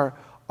issues that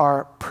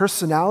are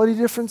personality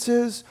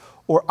differences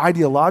or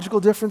ideological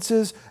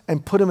differences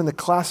and put them in the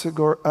class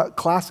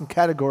and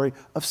category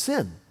of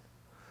sin.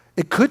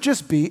 It could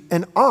just be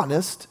an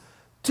honest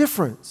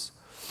difference.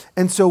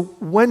 And so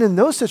when in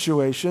those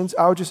situations,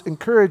 I would just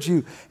encourage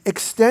you,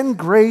 extend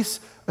grace,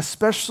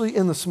 especially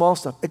in the small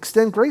stuff.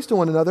 Extend grace to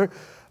one another.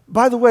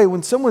 By the way,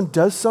 when someone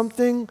does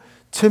something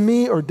to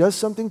me or does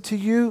something to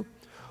you,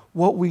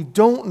 what we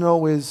don't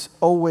know is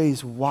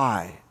always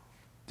why,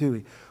 do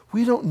we?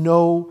 We don't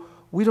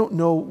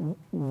know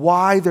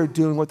why they're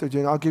doing what they're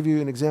doing. I'll give you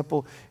an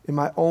example in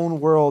my own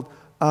world.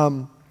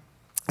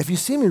 If you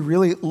see me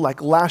really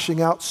like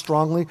lashing out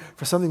strongly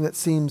for something that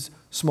seems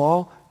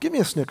small, give me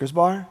a Snickers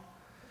bar.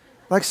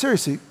 Like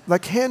seriously,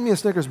 like hand me a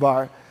Snickers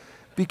bar,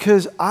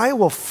 because I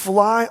will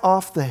fly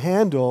off the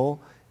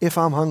handle if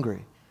I'm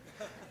hungry.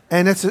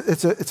 And it's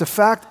a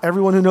fact.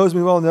 Everyone who knows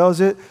me well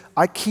knows it.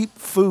 I keep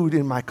food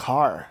in my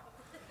car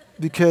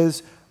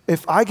because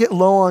if I get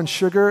low on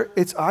sugar,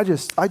 I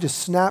just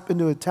snap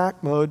into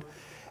attack mode.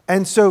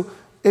 And so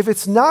if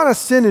it's not a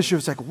sin issue,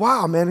 it's like,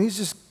 wow, man, he's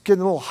just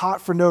getting a little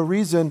hot for no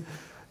reason.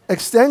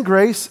 Extend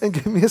grace and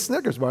give me a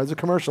Snickers bar. There's a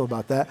commercial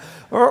about that.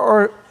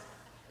 Or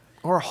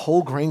a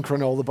whole grain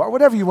granola bar,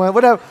 whatever you want,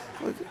 whatever.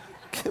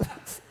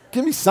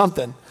 Give me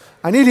something.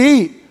 I need to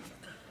eat.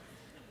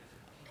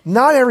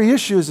 Not every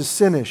issue is a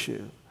sin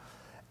issue.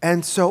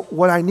 And so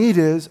what I need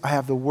is I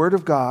have the Word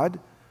of God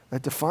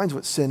that defines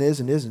what sin is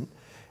and isn't,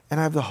 and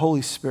I have the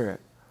Holy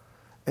Spirit.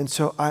 And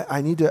so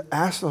I need to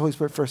ask the Holy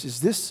Spirit first, is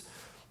this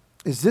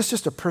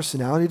just a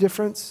personality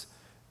difference?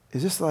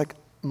 Is this like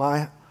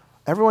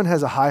everyone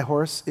has a high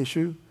horse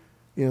issue?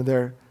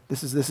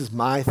 This is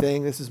my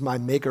thing, this is my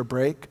make or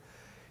break.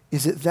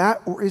 Is it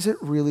that, or is it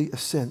really a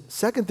sin?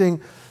 Second thing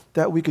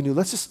that we can do.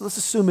 Let's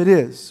assume it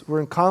is. We're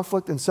in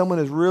conflict and someone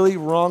has really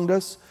wronged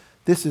us.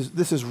 This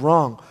is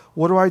wrong.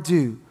 What do I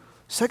do?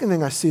 Second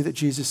thing I see that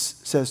Jesus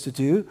says to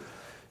do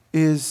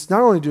is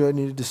not only do I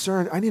need to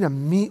discern, I need to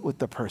meet with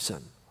the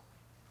person.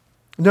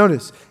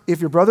 Notice,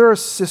 if your brother or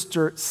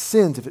sister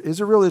sins, if it is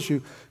a real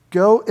issue,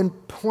 go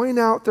and point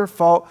out their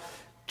fault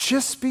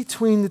just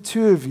between the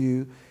two of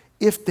you.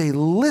 If they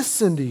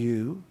listen to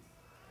you,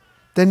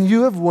 then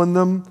you have won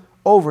them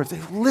over. If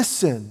they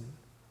listen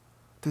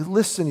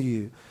to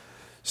you.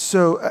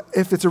 So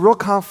if it's a real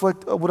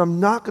conflict, what I'm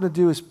not going to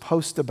do is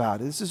post about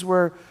it. This is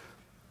where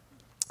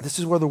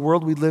the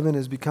world we live in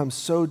has become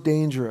so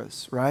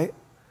dangerous, right?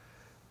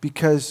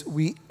 Because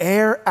we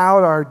air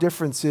out our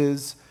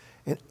differences,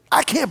 and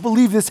I can't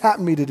believe this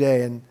happened to me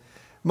today. And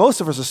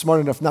most of us are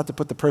smart enough not to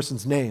put the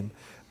person's name,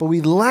 but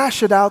we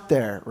lash it out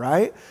there,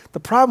 right?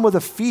 The problem with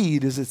a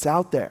feed is it's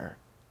out there.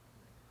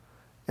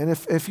 And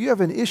if you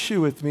have an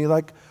issue with me,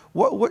 like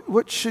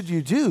what should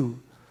you do?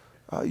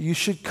 You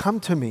should come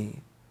to me.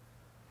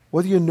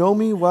 Whether you know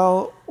me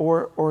well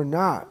or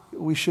not,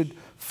 we should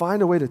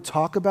find a way to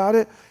talk about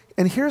it.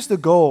 And here's the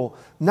goal,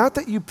 not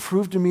that you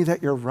prove to me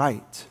that you're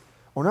right,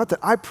 or not that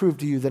I prove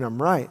to you that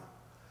I'm right.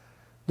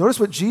 Notice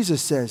what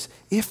Jesus says,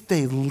 if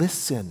they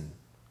listen.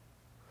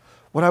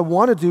 What I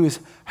want to do is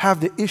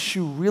have the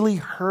issue really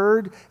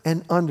heard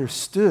and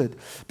understood,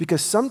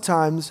 because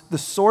sometimes the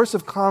source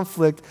of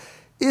conflict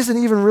isn't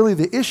even really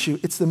the issue,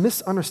 it's the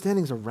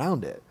misunderstandings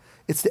around it.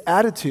 It's the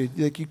attitude,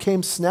 like you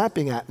came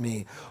snapping at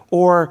me,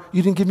 or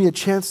you didn't give me a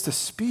chance to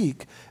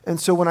speak. And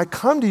so when I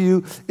come to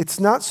you, it's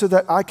not so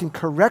that I can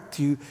correct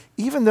you,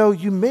 even though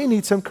you may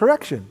need some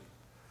correction.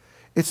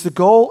 It's the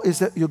goal is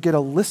that you'll get a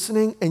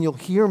listening and you'll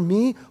hear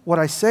me, what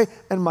I say,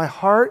 and my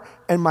heart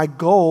and my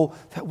goal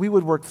that we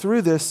would work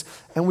through this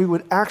and we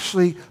would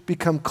actually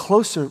become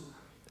closer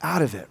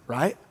out of it,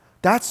 right?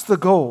 That's the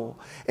goal.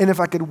 And if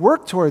I could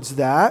work towards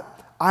that,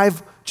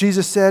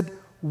 Jesus said,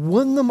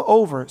 win them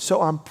over.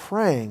 So I'm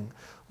praying,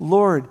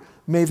 Lord,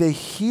 may they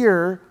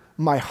hear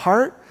my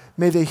heart.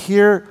 May they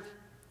hear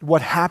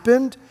what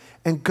happened.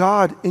 And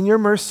God, in your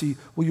mercy,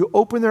 will you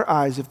open their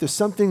eyes if there's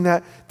something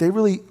that they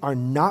really are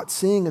not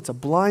seeing, it's a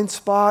blind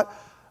spot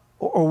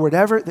or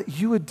whatever, that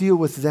you would deal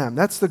with them.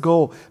 That's the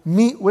goal.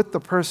 Meet with the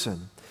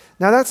person.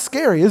 Now that's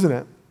scary, isn't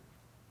it?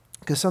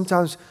 Because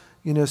sometimes,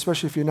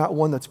 especially if you're not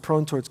one that's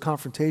prone towards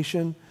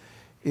confrontation,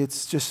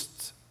 it's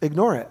just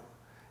ignore it.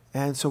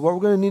 And so what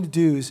we're going to need to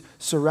do is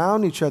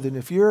surround each other. And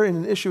if you're in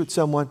an issue with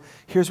someone,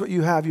 here's what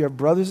you have. You have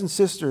brothers and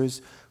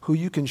sisters who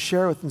you can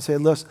share with and say,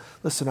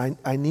 listen,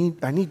 I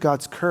need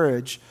God's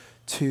courage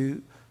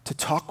to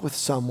talk with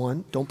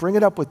someone. Don't bring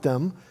it up with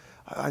them.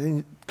 I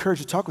need courage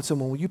to talk with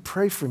someone. Will you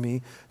pray for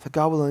me that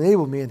God will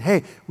enable me? And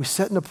hey, we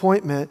set an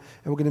appointment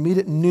and we're going to meet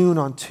at noon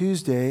on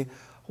Tuesday.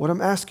 What I'm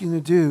asking you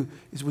to do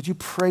is would you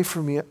pray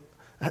for me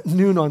at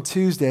noon on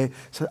Tuesday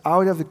so that I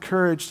would have the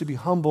courage to be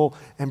humble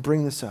and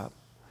bring this up.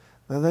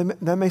 Now,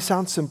 that may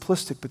sound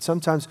simplistic, but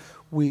sometimes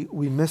we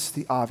miss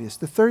the obvious.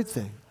 The third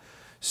thing,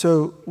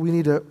 so we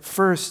need to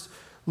first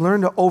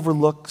learn to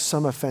overlook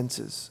some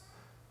offenses.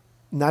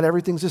 Not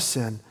everything's a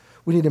sin.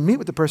 We need to meet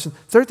with the person.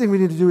 Third thing we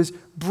need to do is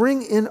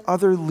bring in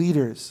other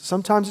leaders.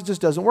 Sometimes it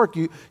just doesn't work.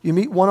 You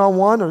meet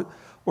one-on-one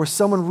or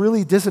someone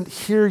really doesn't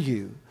hear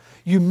you.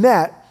 You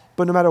met,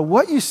 but no matter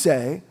what you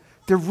say,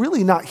 they're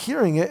really not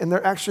hearing it and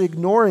they're actually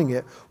ignoring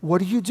it.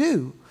 What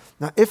do?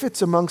 Now, if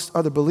it's amongst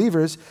other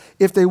believers,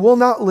 if they will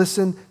not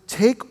listen,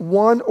 take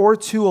one or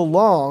two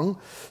along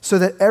so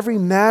that every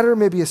matter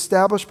may be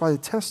established by the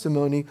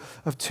testimony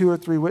of 2 or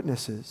 3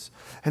 witnesses.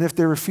 And if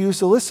they refuse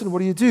to listen, what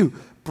do?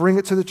 Bring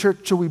it to the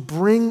church. So we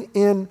bring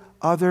in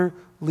other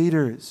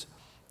leaders.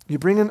 You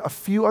bring in a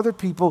few other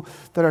people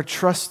that are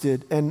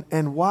trusted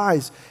and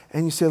wise.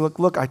 And you say,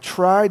 look, I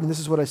tried, and this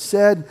is what I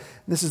said. And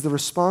this is the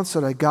response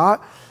that I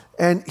got.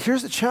 And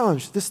here's the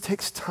challenge. This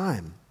takes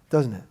time,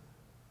 doesn't it?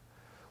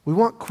 We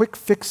want quick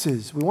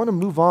fixes. We want to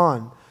move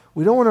on.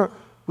 We don't want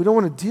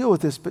to deal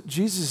with this, but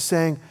Jesus is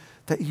saying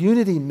that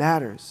unity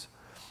matters.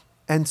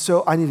 And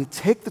so I need to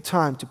take the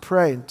time to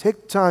pray and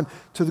take the time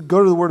to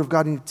go to the Word of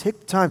God. I need to take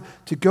the time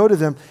to go to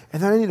them.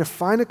 And then I need to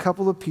find a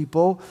couple of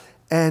people.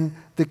 And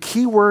the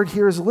key word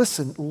here is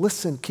listen.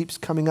 Listen keeps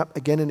coming up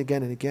again and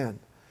again and again.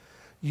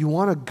 You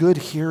want a good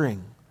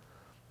hearing.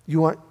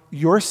 You want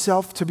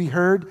yourself to be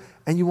heard,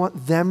 and you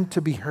want them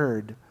to be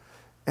heard.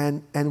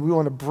 And we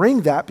want to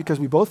bring that, because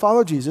we both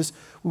follow Jesus,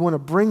 we want to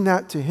bring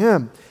that to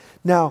him.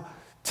 Now,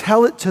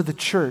 tell it to the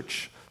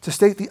church. To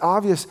state the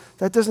obvious,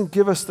 that doesn't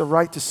give us the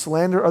right to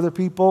slander other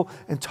people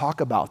and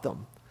talk about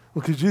them.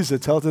 Because Jesus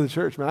said, tell it to the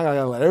church. Man, I got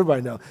to let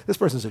everybody know this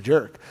person's a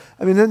jerk.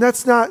 I mean,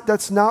 that's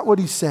not what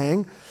he's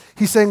saying.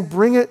 He's saying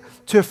bring it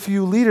to a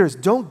few leaders.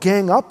 Don't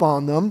gang up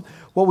on them.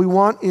 What we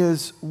want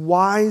is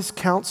wise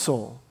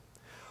counsel.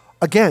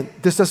 Again,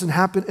 this doesn't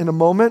happen in a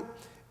moment,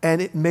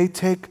 and it may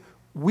take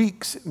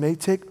weeks, it may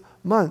take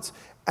months.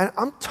 And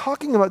I'm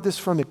talking about this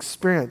from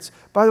experience.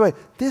 By the way,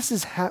 this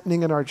is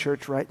happening in our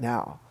church right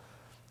now.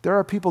 There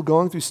are people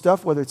going through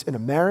stuff, whether it's in a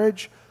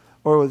marriage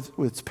or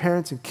with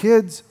parents and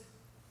kids,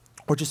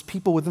 or just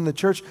people within the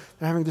church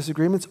that are having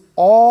disagreements.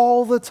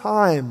 All the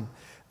time,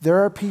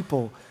 there are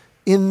people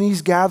in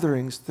these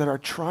gatherings that are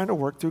trying to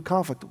work through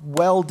conflict.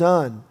 Well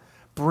done.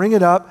 Bring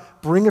it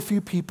up, bring a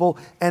few people,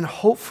 and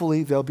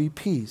hopefully there'll be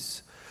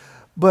peace.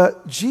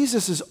 But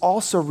Jesus is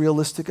also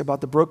realistic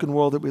about the broken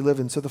world that we live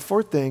in. So the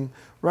fourth thing,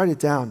 write it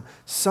down.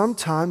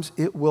 Sometimes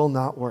it will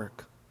not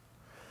work.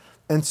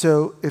 And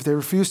so if they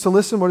refuse to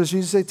listen, what does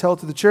Jesus say? Tell it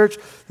to the church.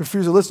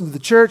 Refuse to listen to the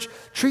church.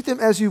 Treat them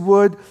as you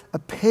would a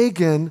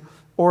pagan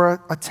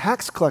or a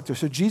tax collector.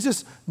 So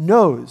Jesus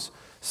knows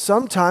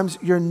sometimes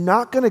you're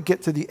not going to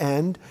get to the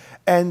end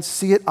and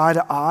see it eye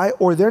to eye,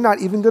 or they're not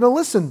even going to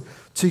listen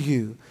to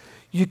you.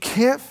 You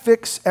can't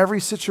fix every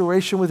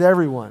situation with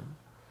everyone.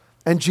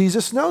 And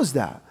Jesus knows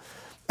that.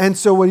 And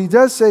so what he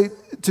does say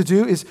to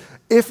do is,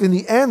 if in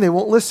the end they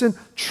won't listen,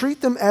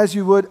 treat them as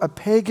you would a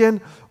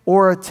pagan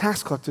or a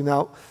tax collector.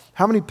 Now,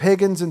 how many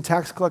pagans and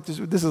tax collectors?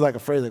 This is like a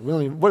phrase. Like, we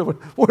don't even,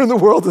 what in the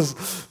world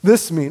does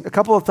this mean? A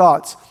couple of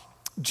thoughts.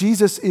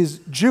 Jesus is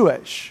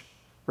Jewish,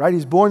 right?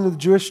 He's born in the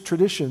Jewish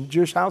tradition,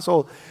 Jewish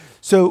household.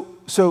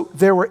 So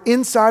there were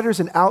insiders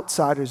and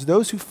outsiders.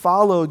 Those who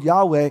followed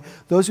Yahweh,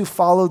 those who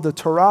followed the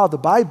Torah, the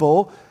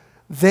Bible,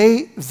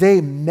 they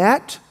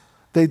met,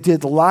 they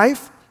did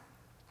life,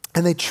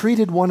 and they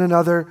treated one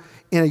another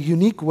in a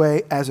unique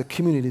way as a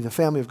community, the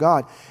family of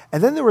God.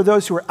 And then there were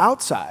those who were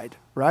outside,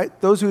 right?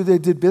 Those who they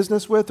did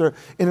business with or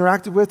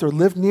interacted with or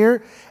lived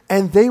near,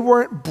 and they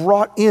weren't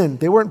brought in.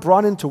 They weren't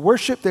brought into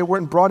worship. They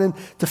weren't brought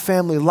into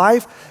family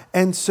life.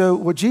 And so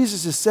what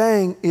Jesus is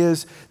saying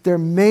is there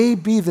may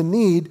be the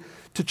need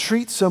to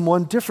treat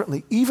someone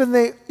differently. Even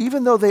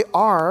though they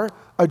are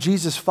a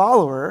Jesus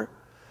follower,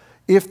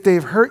 if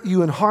they've hurt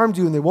you and harmed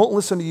you and they won't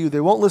listen to you,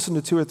 they won't listen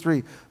to two or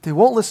three, they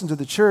won't listen to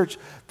the church,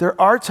 there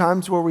are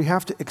times where we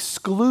have to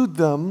exclude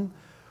them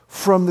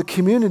from the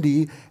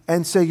community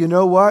and say, you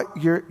know what,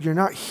 you're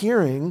not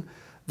hearing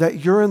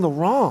that you're in the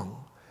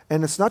wrong.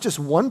 And it's not just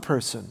one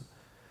person.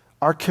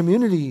 Our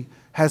community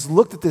has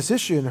looked at this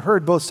issue and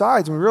heard both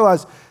sides, and we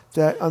realize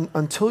that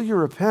until you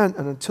repent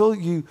and until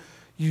you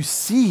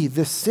see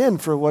this sin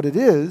for what it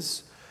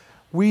is,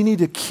 we need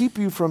to keep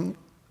you from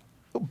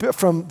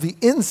the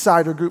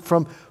insider group,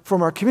 from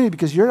our community,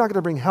 because you're not going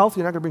to bring health,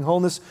 you're not going to bring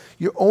wholeness,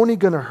 you're only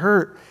going to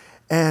hurt,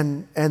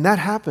 and that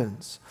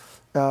happens.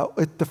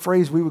 The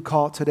phrase we would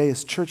call it today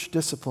is church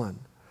discipline.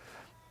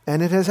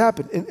 And it has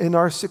happened. In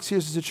our 6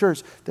 years as a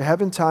church, there have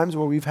been times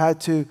where we've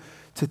had to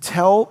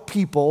tell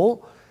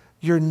people,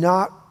 you're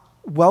not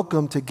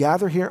welcome to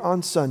gather here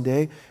on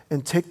Sunday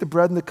and take the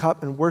bread and the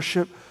cup and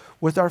worship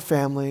with our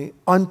family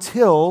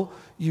until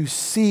you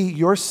see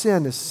your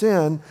sin as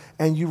sin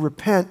and you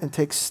repent and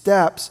take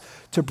steps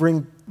to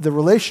bring the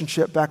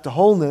relationship back to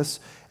wholeness.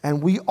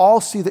 And we all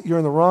see that you're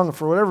in the wrong, and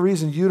for whatever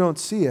reason you don't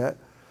see it.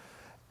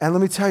 And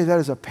let me tell you, that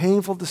is a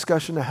painful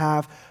discussion to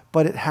have,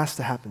 but it has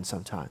to happen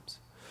sometimes.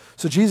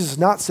 So Jesus does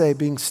not say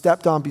being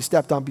stepped on, be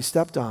stepped on, be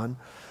stepped on,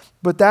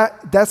 but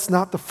that's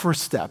not the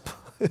first step.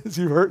 Is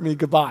you hurt me,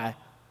 goodbye.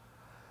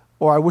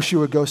 Or I wish you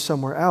would go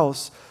somewhere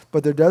else.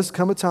 But there does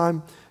come a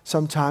time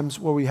sometimes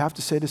where we have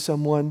to say to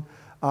someone,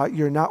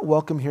 you're not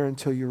welcome here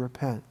until you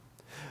repent.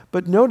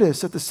 But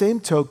notice, at the same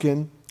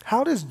token,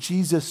 how does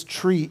Jesus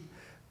treat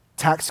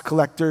tax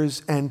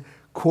collectors and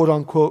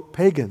quote-unquote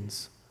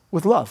pagans?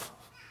 With love,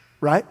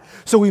 right?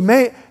 So we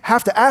may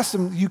have to ask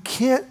them, you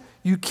can't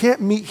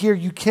meet here,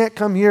 you can't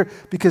come here,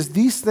 because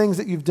these things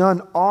that you've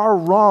done are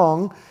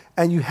wrong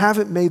and you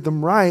haven't made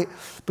them right.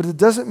 But it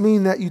doesn't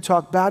mean that you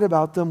talk bad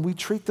about them. We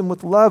treat them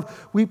with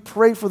love. We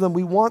pray for them.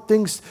 We want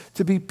things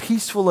to be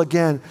peaceful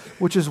again,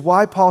 which is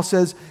why Paul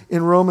says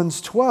in Romans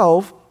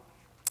 12,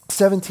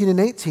 17 and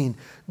 18,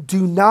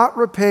 do not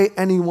repay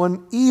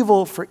anyone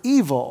evil for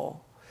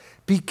evil.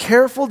 Be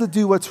careful to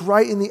do what's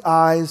right in the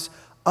eyes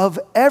of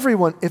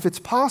everyone. If it's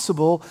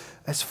possible,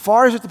 as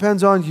far as it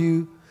depends on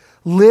you,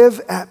 live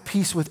at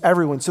peace with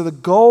everyone. So the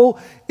goal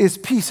is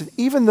peace. And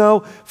even though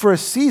for a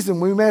season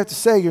we may have to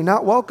say you're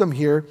not welcome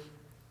here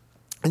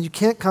and you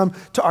can't come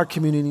to our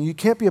community, you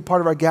can't be a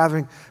part of our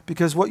gathering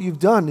because what you've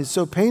done is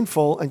so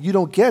painful and you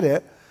don't get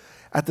it,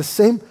 at the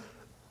same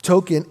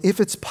token, if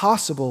it's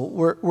possible,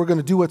 we're going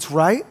to do what's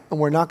right, and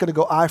we're not going to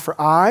go eye for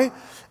eye,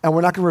 and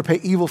we're not going to repay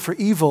evil for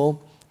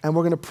evil, and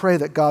we're going to pray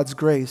that God's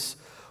grace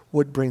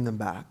would bring them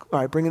back. All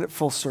right, bringing it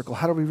full circle.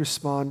 How do we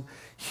respond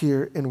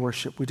here in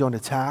worship? We don't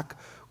attack.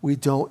 We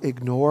don't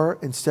ignore.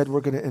 Instead,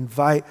 we're going to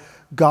invite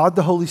God,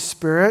 the Holy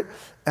Spirit,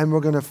 and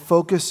we're going to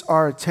focus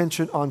our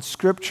attention on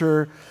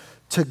Scripture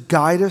to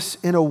guide us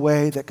in a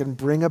way that can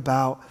bring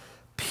about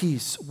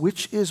peace,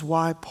 which is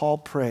why Paul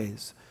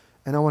prays.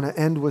 And I want to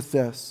end with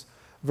this.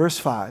 Verse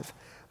 5,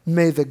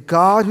 may the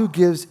God who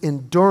gives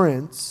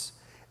endurance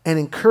and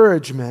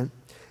encouragement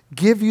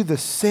give you the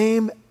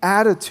same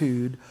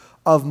attitude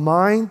of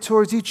mind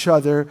towards each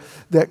other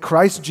that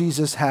Christ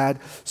Jesus had,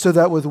 so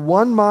that with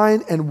one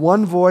mind and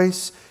one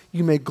voice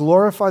you may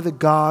glorify the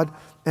God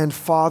and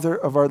Father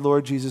of our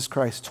Lord Jesus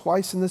Christ.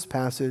 Twice in this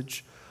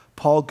passage,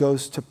 Paul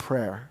goes to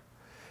prayer.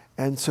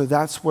 And so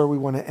that's where we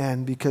want to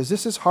end, because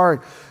this is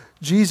hard.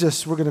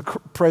 Jesus, we're going to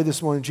pray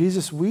this morning.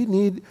 Jesus, we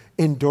need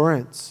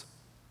endurance.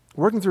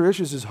 Working through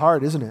issues is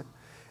hard, isn't it?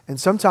 And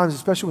sometimes,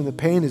 especially when the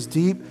pain is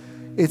deep,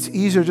 it's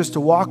easier just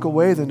to walk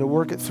away than to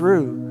work it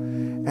through.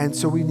 And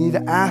so we need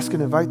to ask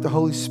and invite the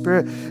Holy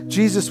Spirit.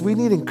 Jesus, we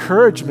need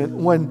encouragement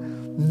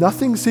when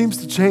nothing seems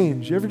to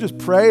change. You ever just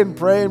pray and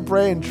pray and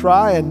pray and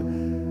try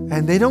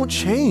and they don't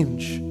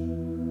change?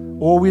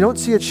 Or we don't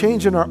see a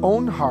change in our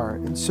own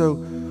heart. And so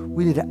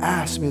we need to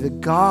ask, may the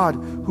God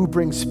who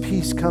brings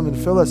peace come and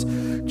fill us.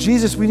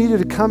 Jesus, we need you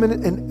to come in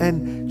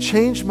and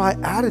change my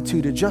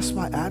attitude, adjust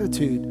my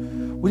attitude.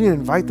 We need to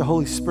invite the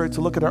Holy Spirit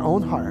to look at our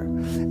own heart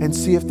and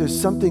see if there's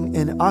something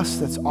in us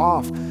that's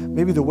off.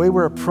 Maybe the way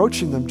we're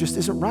approaching them just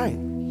isn't right.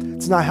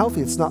 It's not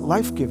healthy. It's not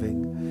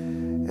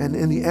life-giving. And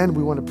in the end,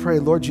 we want to pray,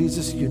 Lord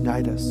Jesus,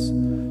 unite us.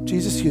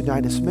 Jesus,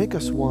 unite us. Make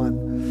us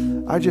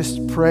one. I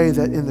just pray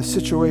that in the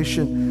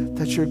situation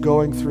that you're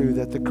going through,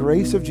 that the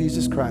grace of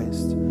Jesus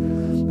Christ,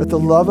 that the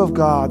love of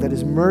God, that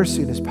His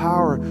mercy and His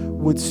power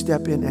would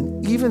step in.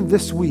 And even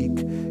this week,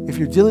 if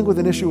you're dealing with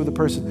an issue with a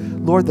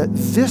person, Lord, that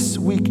this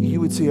week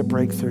you would see a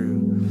breakthrough.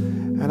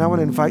 And I want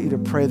to invite you to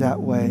pray that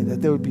way,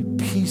 that there would be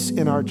peace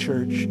in our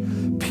church,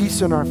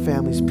 peace in our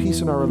families, peace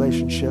in our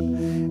relationship,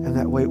 and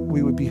that way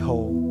we would be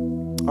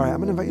whole. All right,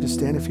 I'm going to invite you to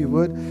stand if you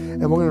would,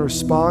 and we're going to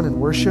respond and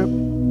worship.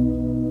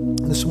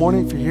 And this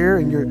morning, if you're here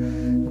and you're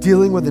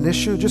dealing with an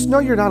issue, just know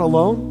you're not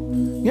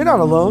alone. You're not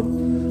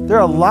alone. There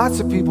are lots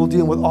of people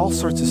dealing with all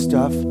sorts of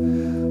stuff,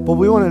 but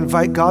we want to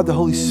invite God, the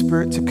Holy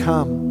Spirit, to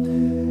come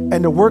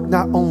and to work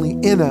not only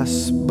in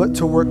us, but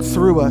to work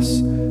through us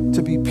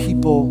to be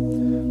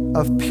people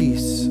of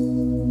peace.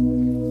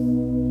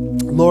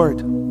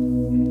 Lord,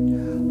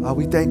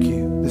 we thank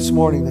you this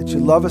morning that you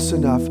love us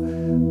enough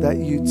that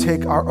you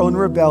take our own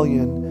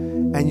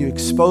rebellion and you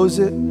expose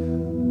it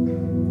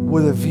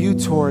with a view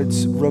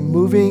towards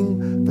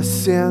removing the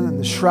sin and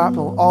the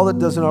shrapnel, all it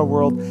does in our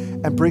world,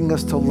 and bringing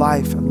us to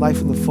life and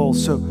life in the full.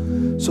 So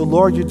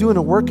Lord, you're doing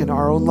a work in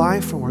our own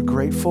life, and we're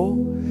grateful,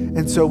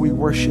 and so we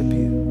worship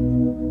you.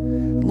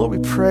 Lord,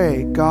 we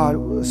pray, God,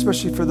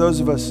 especially for those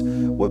of us,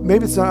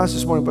 maybe it's not us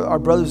this morning, but our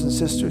brothers and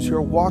sisters who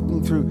are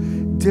walking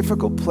through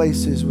difficult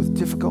places with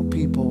difficult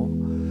people.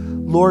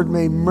 Lord,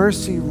 may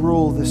mercy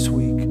rule this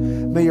week.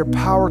 May your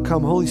power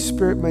come. Holy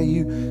Spirit, may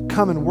you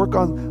come and work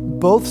on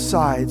both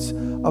sides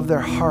of their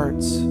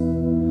hearts.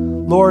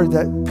 Lord,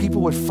 that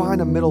people would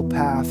find a middle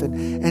path.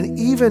 And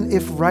even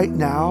if right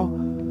now,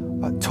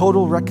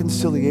 total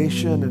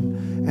reconciliation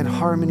and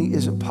harmony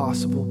isn't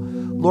possible,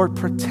 Lord,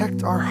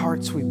 protect our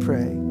hearts, we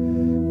pray,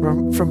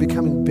 from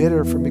becoming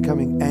bitter, from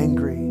becoming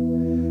angry,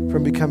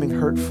 from becoming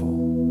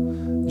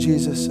hurtful.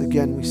 Jesus,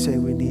 again, we say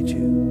we need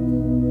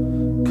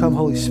you. Come,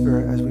 Holy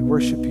Spirit, as we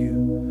worship you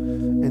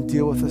and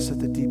deal with us at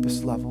the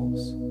deepest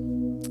levels.